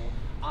issue,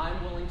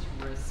 I'm willing to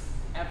risk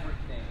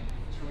everything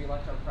to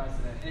re-elect our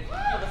president. And if you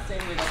feel the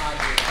same way that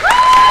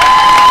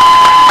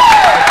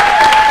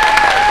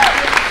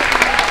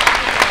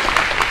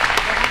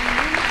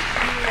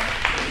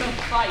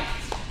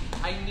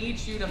I need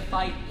you to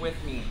fight with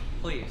me,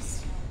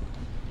 please.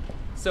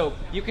 So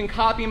you can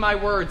copy my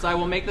words. I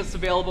will make this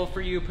available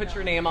for you. Put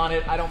your name on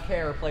it. I don't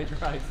care.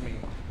 Plagiarize me.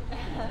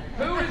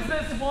 Who is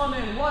this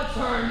woman? What's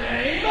her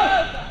name?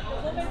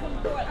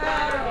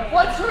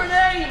 What's her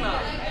name?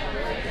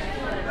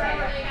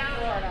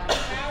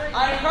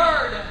 I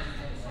heard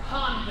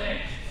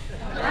convict.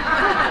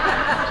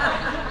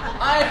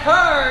 I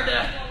heard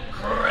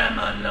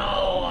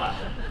criminal.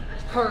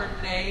 Her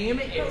name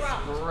is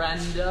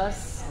Brenda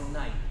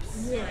Snipes.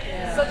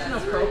 Yeah. Such an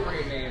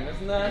appropriate name,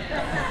 isn't that?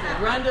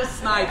 Brenda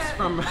Snipes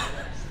from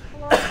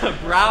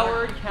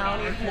Broward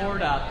County,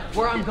 Florida,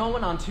 where I'm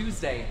going on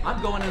Tuesday.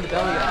 I'm going in the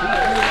belly of beef.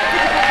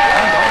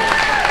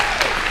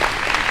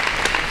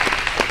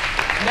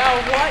 Now,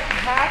 what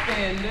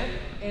happened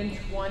in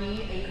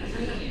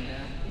 2018?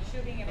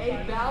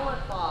 A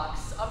ballot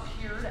box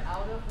appeared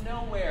out of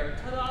nowhere.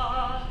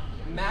 Ta-da!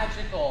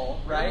 Magical,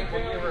 right?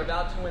 When we were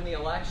about to win the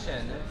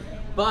election.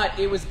 But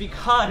it was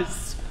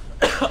because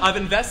of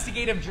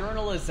investigative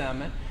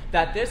journalism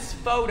that this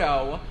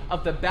photo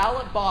of the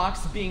ballot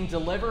box being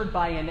delivered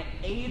by an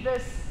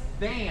Avis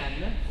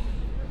van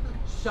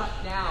shut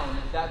down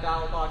that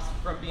ballot box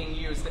from being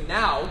used. And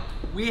now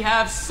we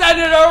have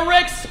Senator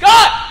Rick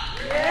Scott!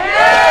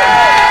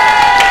 Yeah!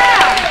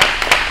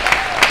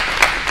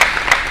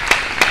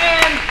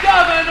 And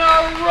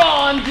Governor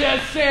Ron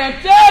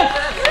DeSantis!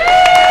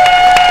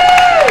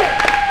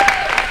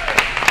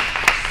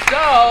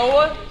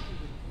 So,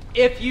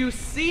 if you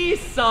see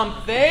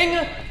something,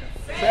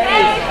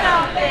 say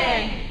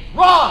something.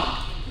 Wrong.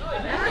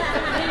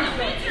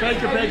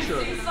 Take a picture.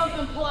 If you see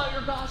something, pull out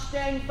your gosh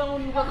dang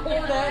phone and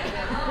record it,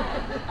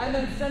 and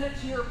then send it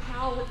to your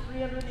pal with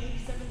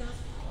 $387,000.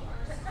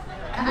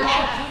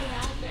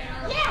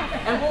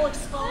 Yeah. And we'll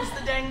expose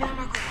the dang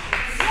Democrats.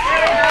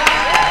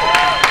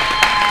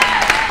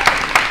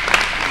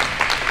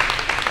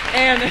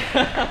 And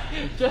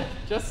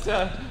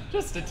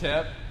just a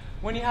tip.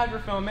 When you have your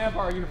phone, may I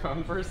borrow your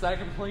phone for a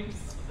second,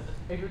 please?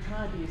 If you're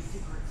trying to be a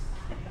secret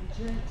spy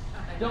agent,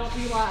 don't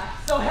be like,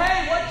 so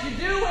hey, what you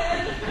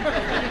doing?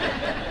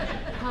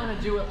 Kind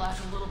of do it like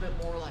a little bit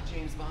more like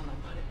James Bond,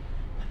 like put it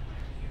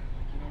here.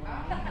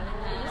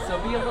 So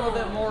be a little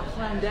bit more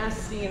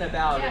clandestine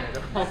about it,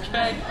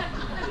 okay?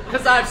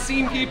 Because I've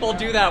seen people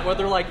do that where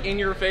they're like in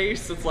your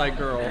face. It's like,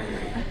 girl.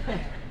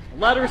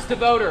 Letters to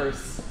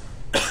voters.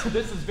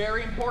 This is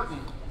very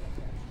important.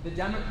 The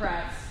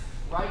Democrats,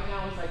 right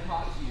now as I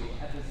talk to you,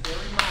 at this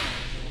very moment,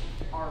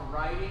 are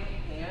writing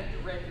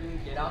handwritten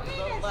get out the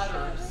vote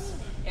letters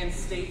in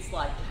states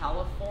like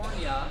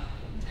California,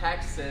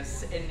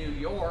 Texas, and New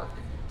York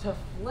to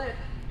flip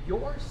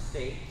your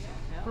state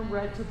from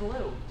red to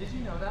blue. Did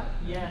you know that?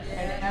 Yes.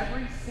 And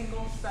every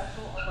single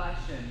special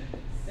election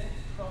since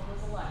Trump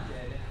was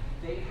elected,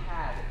 they've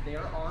had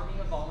their army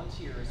of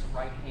volunteers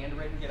write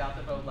handwritten get out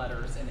the vote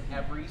letters in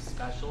every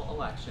special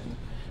election.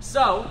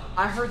 So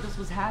I heard this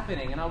was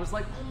happening, and I was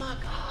like, oh my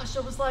gosh. I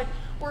was like,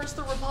 where's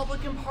the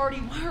Republican Party?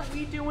 Why are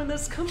we doing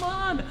this? Come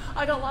on.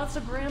 I got lots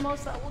of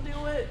grandmas that will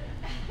do it.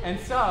 And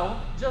so,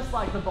 just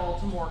like the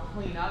Baltimore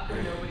cleanup,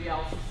 where nobody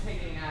else was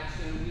taking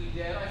action and we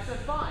did, I said,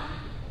 fine,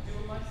 do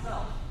it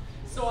myself.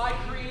 So I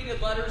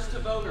created letters to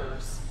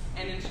voters.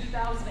 And in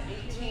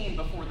 2018,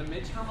 before the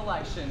midterm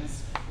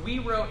elections, we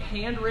wrote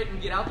handwritten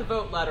get out the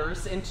vote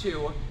letters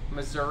into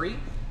Missouri,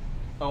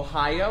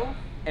 Ohio,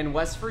 and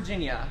West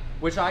Virginia,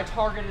 which I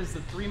targeted as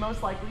the 3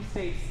 most likely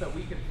states that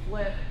we could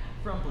flip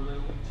from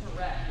blue to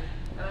red.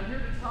 And I'm here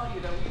to tell you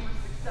that we were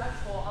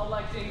successful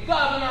electing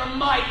Governor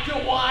Mike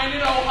DeWine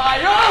in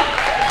Ohio,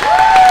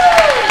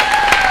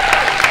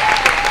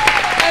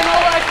 and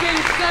electing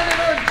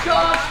Senator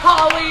Josh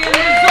Hawley in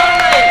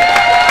Missouri.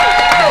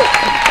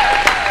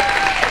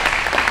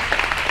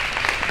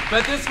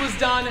 But this was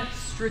done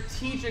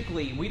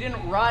strategically. We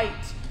didn't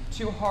write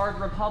to hard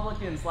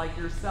Republicans like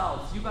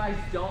yourselves. You guys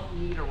don't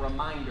need a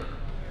reminder.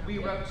 We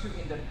wrote to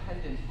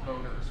independent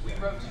voters. We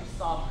wrote to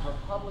soft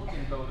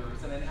Republican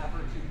voters in an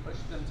effort to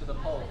push them to the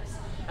polls.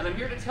 And I'm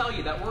here to tell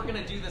you that we're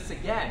going to do this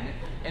again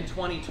in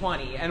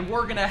 2020, and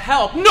we're going to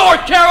help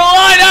North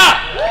Carolina!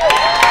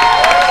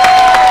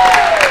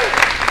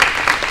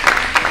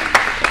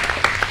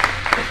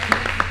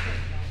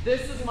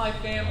 This is my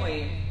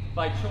family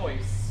by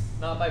choice,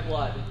 not by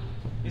blood.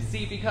 You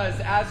see, because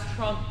as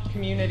Trump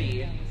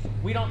community,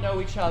 we don't know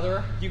each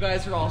other. You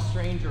guys are all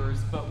strangers,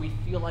 but we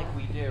feel like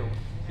we do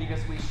because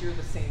we share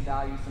the same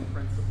values and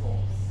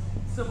principles.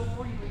 So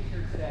before you leave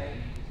here today,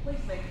 please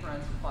make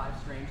friends with 5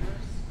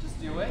 strangers. Just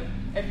do it.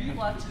 If you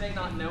left today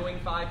not knowing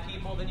 5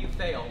 people, then you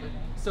failed.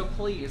 So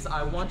please,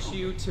 I want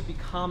you to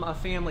become a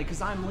family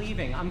because I'm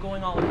leaving. I'm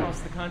going all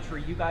across the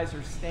country. You guys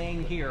are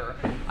staying here.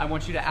 I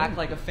want you to act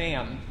like a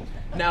fam.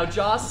 Now,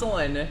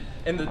 Jocelyn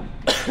in the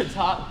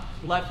top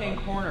left-hand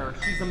corner,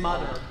 she's a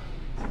mother.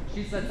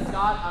 She said,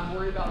 Scott, I'm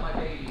worried about my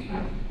baby.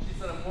 She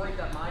said, I'm worried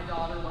that my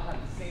daughter will have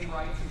the same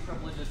rights and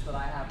privileges that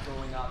I have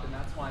growing up, and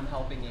that's why I'm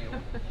helping you.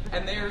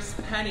 And there's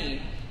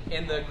Penny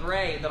in the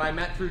gray that I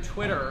met through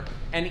Twitter,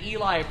 and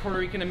Eli, a Puerto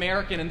Rican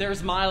American, and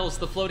there's Miles,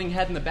 the floating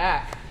head in the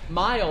back.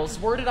 Miles,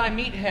 where did I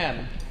meet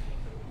him?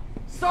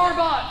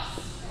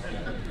 Starbucks!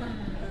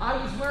 I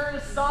was wearing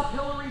a Stop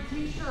Hillary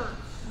t-shirt.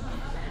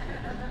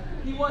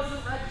 He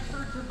wasn't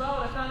registered to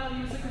vote. I found out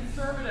he was a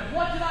conservative.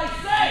 What did I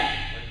say?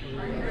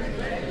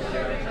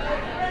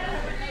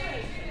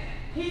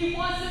 He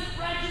wasn't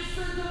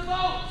registered to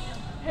vote.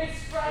 His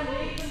friend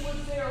Nathan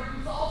was there,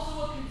 who's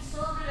also a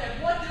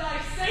conservative. What did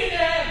I say to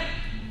him?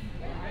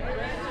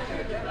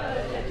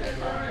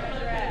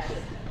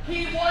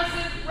 He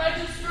wasn't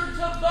registered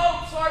to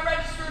vote, so I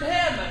registered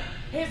him.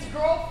 His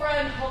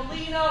girlfriend,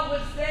 Helena,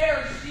 was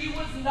there. She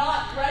was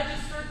not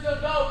registered to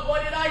vote.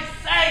 What did I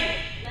say?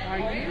 Are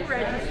you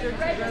registered to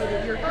vote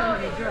at your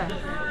current address?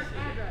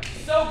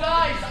 So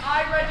guys,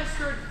 I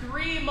registered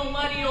 3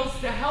 millennials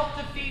to help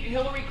defeat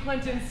Hillary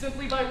Clinton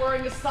simply by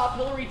wearing a Stop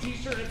Hillary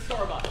t-shirt at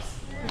Starbucks.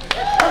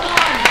 Come on!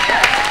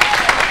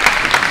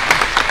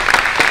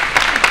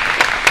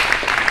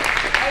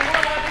 And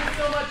we're having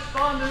so much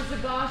fun, there's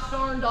a gosh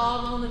darn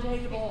dog on the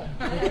table.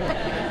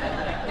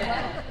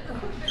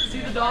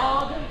 See the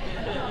dog?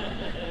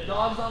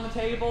 Dog's on the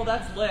table,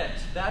 that's lit.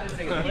 That is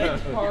a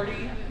lit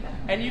party.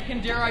 And you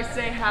can, dare I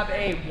say, have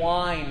a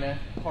wine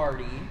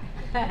party.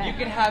 You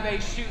can have a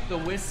shoot the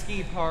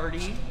whiskey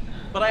party.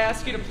 But I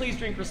ask you to please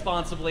drink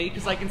responsibly,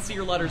 because I can see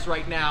your letters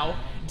right now.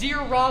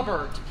 Dear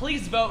Robert,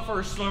 please vote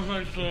for...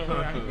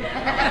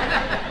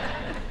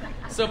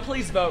 So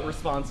please vote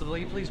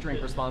responsibly. Please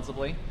drink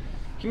responsibly.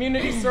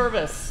 Community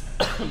service.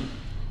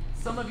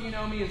 Some of you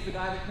know me as the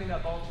guy that cleaned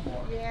up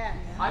Baltimore. Yeah.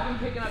 I've been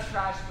picking up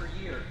trash for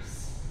years.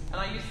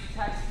 And I used to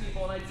text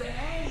people and I'd say,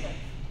 hey,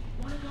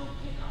 want to go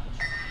pick up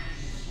trash?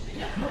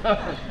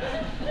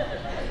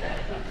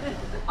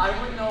 I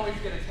wouldn't always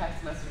get a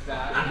text message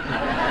back.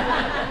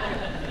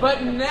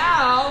 But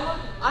now,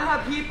 I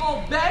have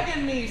people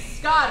begging me,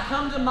 Scott,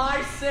 come to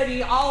my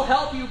city, I'll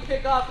help you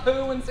pick up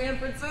who in San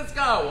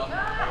Francisco.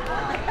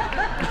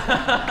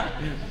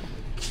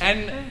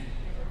 And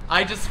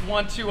I just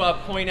want to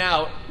point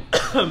out,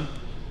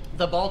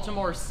 the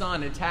Baltimore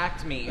Sun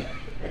attacked me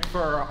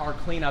for our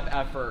cleanup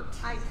effort,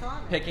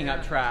 picking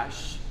up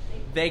trash.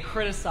 They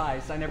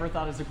criticized. I never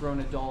thought as a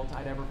grown adult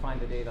I'd ever find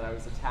the day that I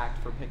was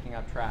attacked for picking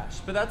up trash.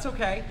 But that's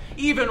okay.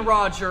 Even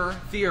Roger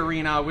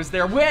Fiorina was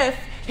there with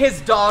his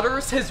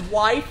daughters, his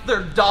wife,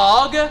 their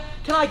dog.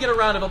 Can I get a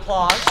round of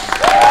applause?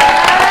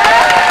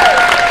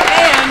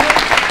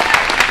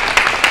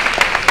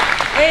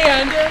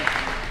 And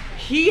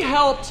he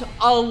helped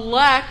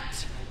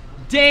elect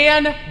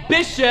Dan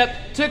Bishop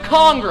to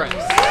Congress.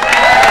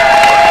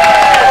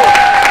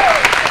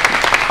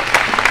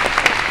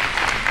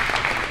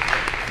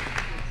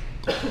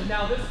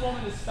 Now, this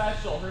woman is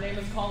special. Her name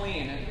is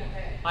Colleen.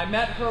 I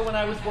met her when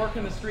I was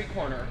working the street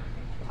corner.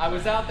 I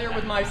was out there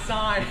with my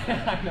sign.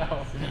 I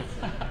know.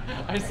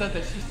 I said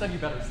that. She said, you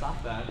better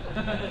stop that.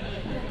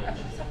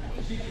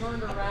 She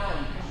turned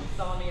around. She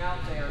saw me out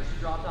there. She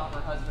dropped off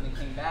her husband and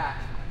came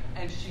back.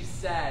 and she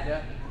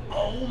said,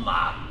 "Oh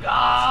my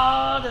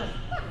God,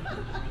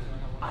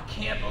 I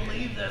can't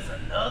believe there's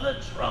another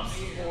Trump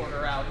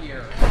supporter out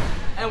here."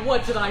 And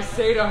what did I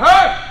say to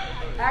her?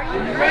 Are you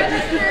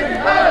registered to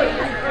vote?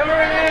 Give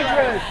her an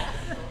address.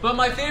 But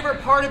my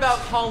favorite part about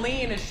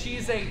Colleen is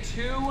she's a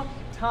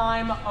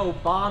two-time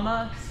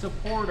Obama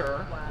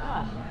supporter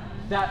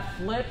that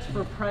flipped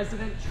for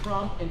President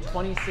Trump in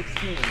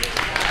 2016.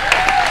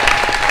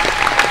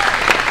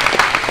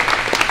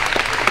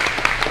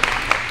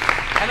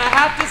 And I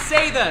have to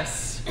say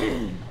this,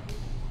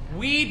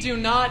 we do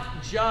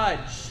not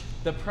judge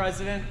the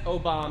President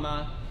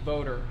Obama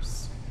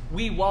voters.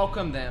 We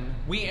welcome them,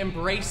 we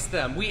embrace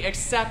them, we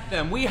accept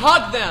them, we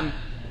hug them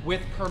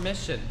with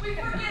permission.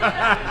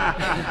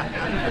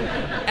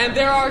 And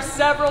there are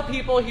several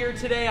people here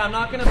today, I'm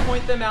not going to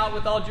point them out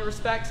with all due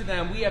respect to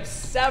them. We have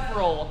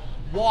several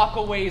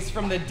walkaways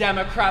from the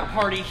Democrat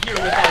Party here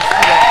with us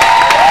today.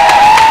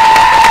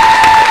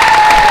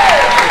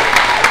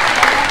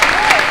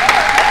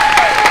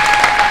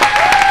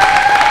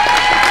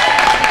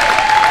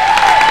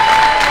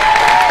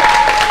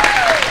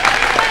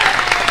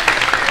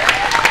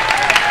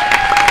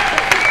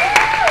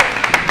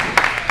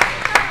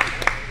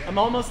 I'm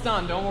almost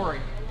done, don't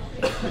worry.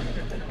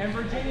 And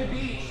Virginia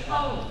Beach,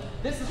 oh,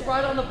 this is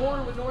right on the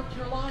border with North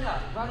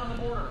Carolina, right on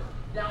the border.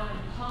 Down in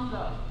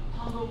Congo,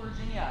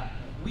 Virginia,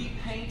 we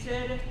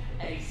painted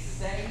a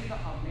Save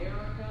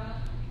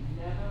America,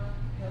 Never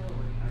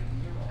Hillary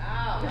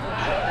mural.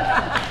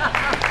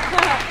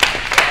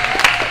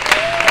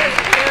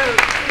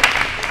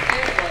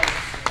 It was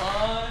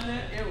fun,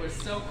 it was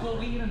so cool.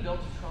 We even built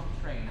a Trump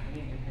train.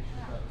 We didn't get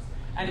pictures of those.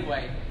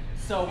 Anyway,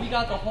 so we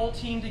got the whole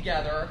team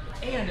together,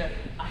 and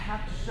I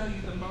have to show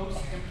you the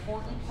most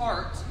important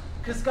part,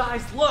 because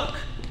guys, look,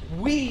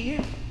 we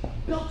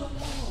built a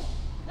wall.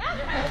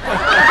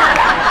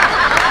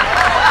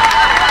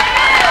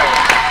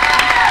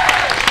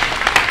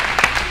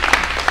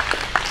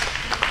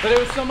 But it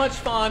was so much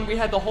fun. We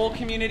had the whole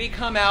community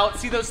come out.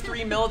 See those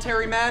three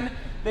military men?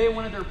 They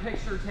wanted their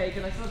picture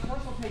taken. I said, of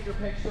course we'll take your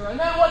picture. And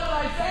then what did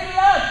I say to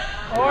them?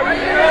 Are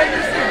you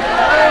registered to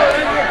vote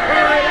in your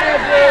current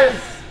address?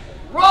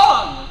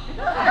 Wrong!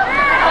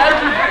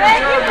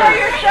 Thank you for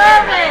your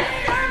service.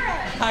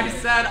 I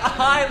said,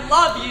 I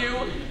love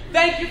you.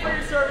 Thank you for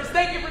your service.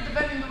 Thank you for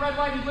defending the red,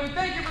 white, and blue.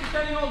 Thank you for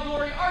defending Old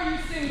Glory. Are you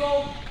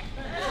single?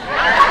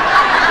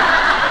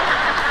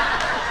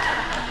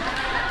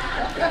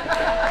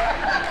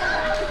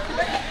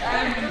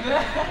 And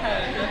then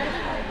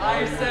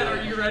I said,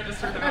 are you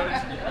registered to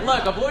vote?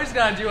 Look, a boy's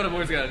got to do what a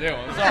boy's got to do.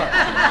 I'm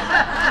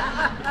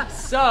sorry.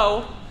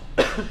 So,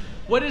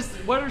 what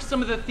are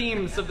some of the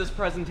themes of this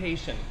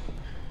presentation?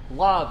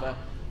 Love,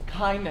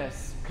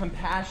 kindness,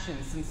 compassion,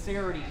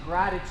 sincerity,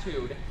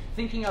 gratitude,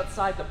 thinking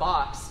outside the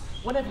box.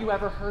 When have you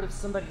ever heard of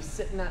somebody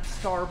sitting at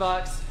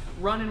Starbucks,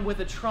 running with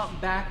a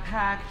Trump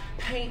backpack,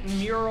 painting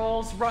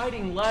murals,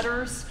 writing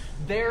letters?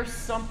 There's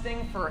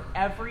something for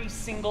every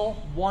single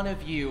one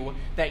of you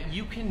that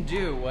you can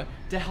do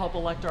to help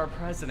elect our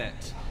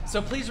president.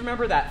 So please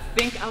remember that.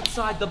 Think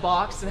outside the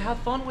box and have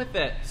fun with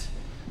it.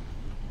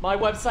 My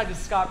website is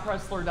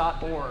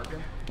scottpresler.org.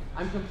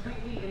 I'm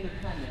completely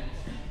independent.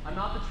 I'm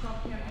not the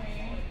Trump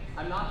campaign.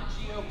 I'm not the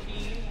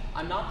GOP.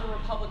 I'm not the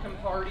Republican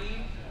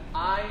Party.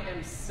 I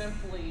am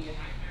simply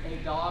a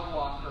dog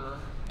walker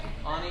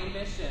on a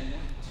mission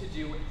to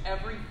do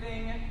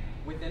everything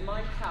within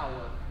my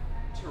power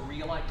to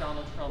re-elect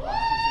Donald Trump on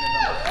Tuesday,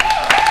 November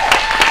 6th.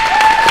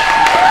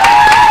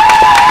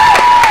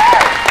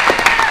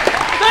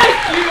 Thank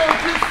you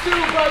to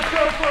Sue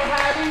Butcher for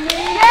having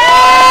me.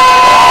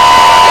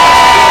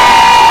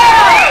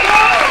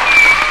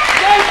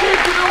 Thank you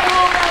to the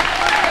World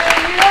Outdoor.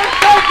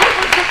 Thank you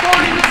for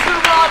supporting Mr.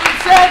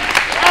 Robinson.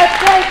 And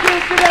thank you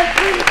to the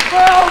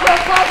Greensboro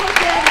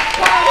Republican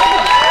Party.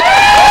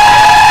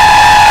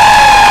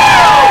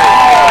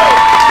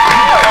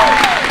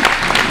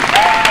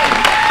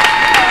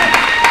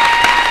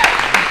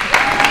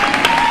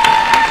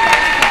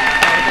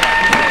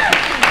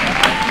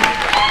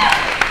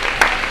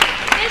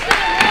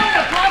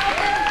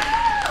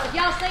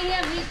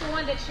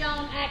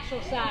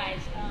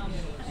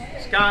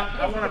 Scott,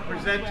 I want to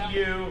present to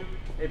you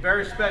a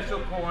very special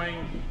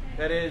coin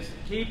that is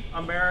Keep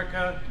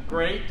America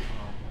Great,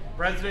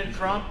 President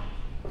Trump,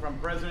 from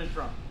President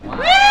Trump. There's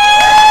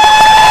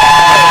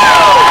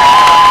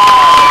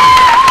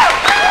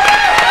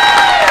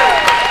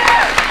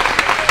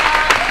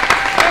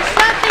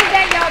something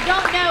that y'all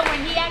don't know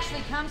when he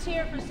actually comes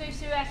here. For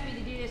Sue asked me to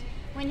do this.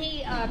 When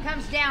he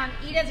comes down,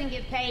 he doesn't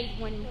get paid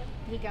when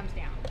he comes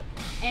down.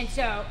 And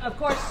so, of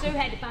course, Sue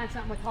had to find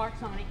something with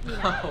hearts on it, you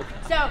know. Oh,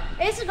 so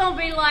this is going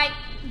to be like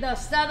the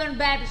Southern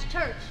Baptist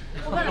Church.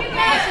 We're going to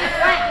pass it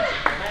around.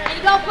 And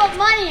you're going to put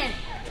money in it.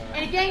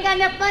 And if you ain't got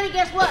enough money,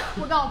 guess what?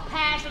 We're going to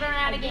pass it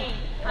around again.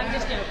 I'm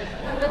just joking.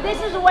 But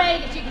this is a way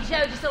that you can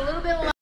show just a little bit of love.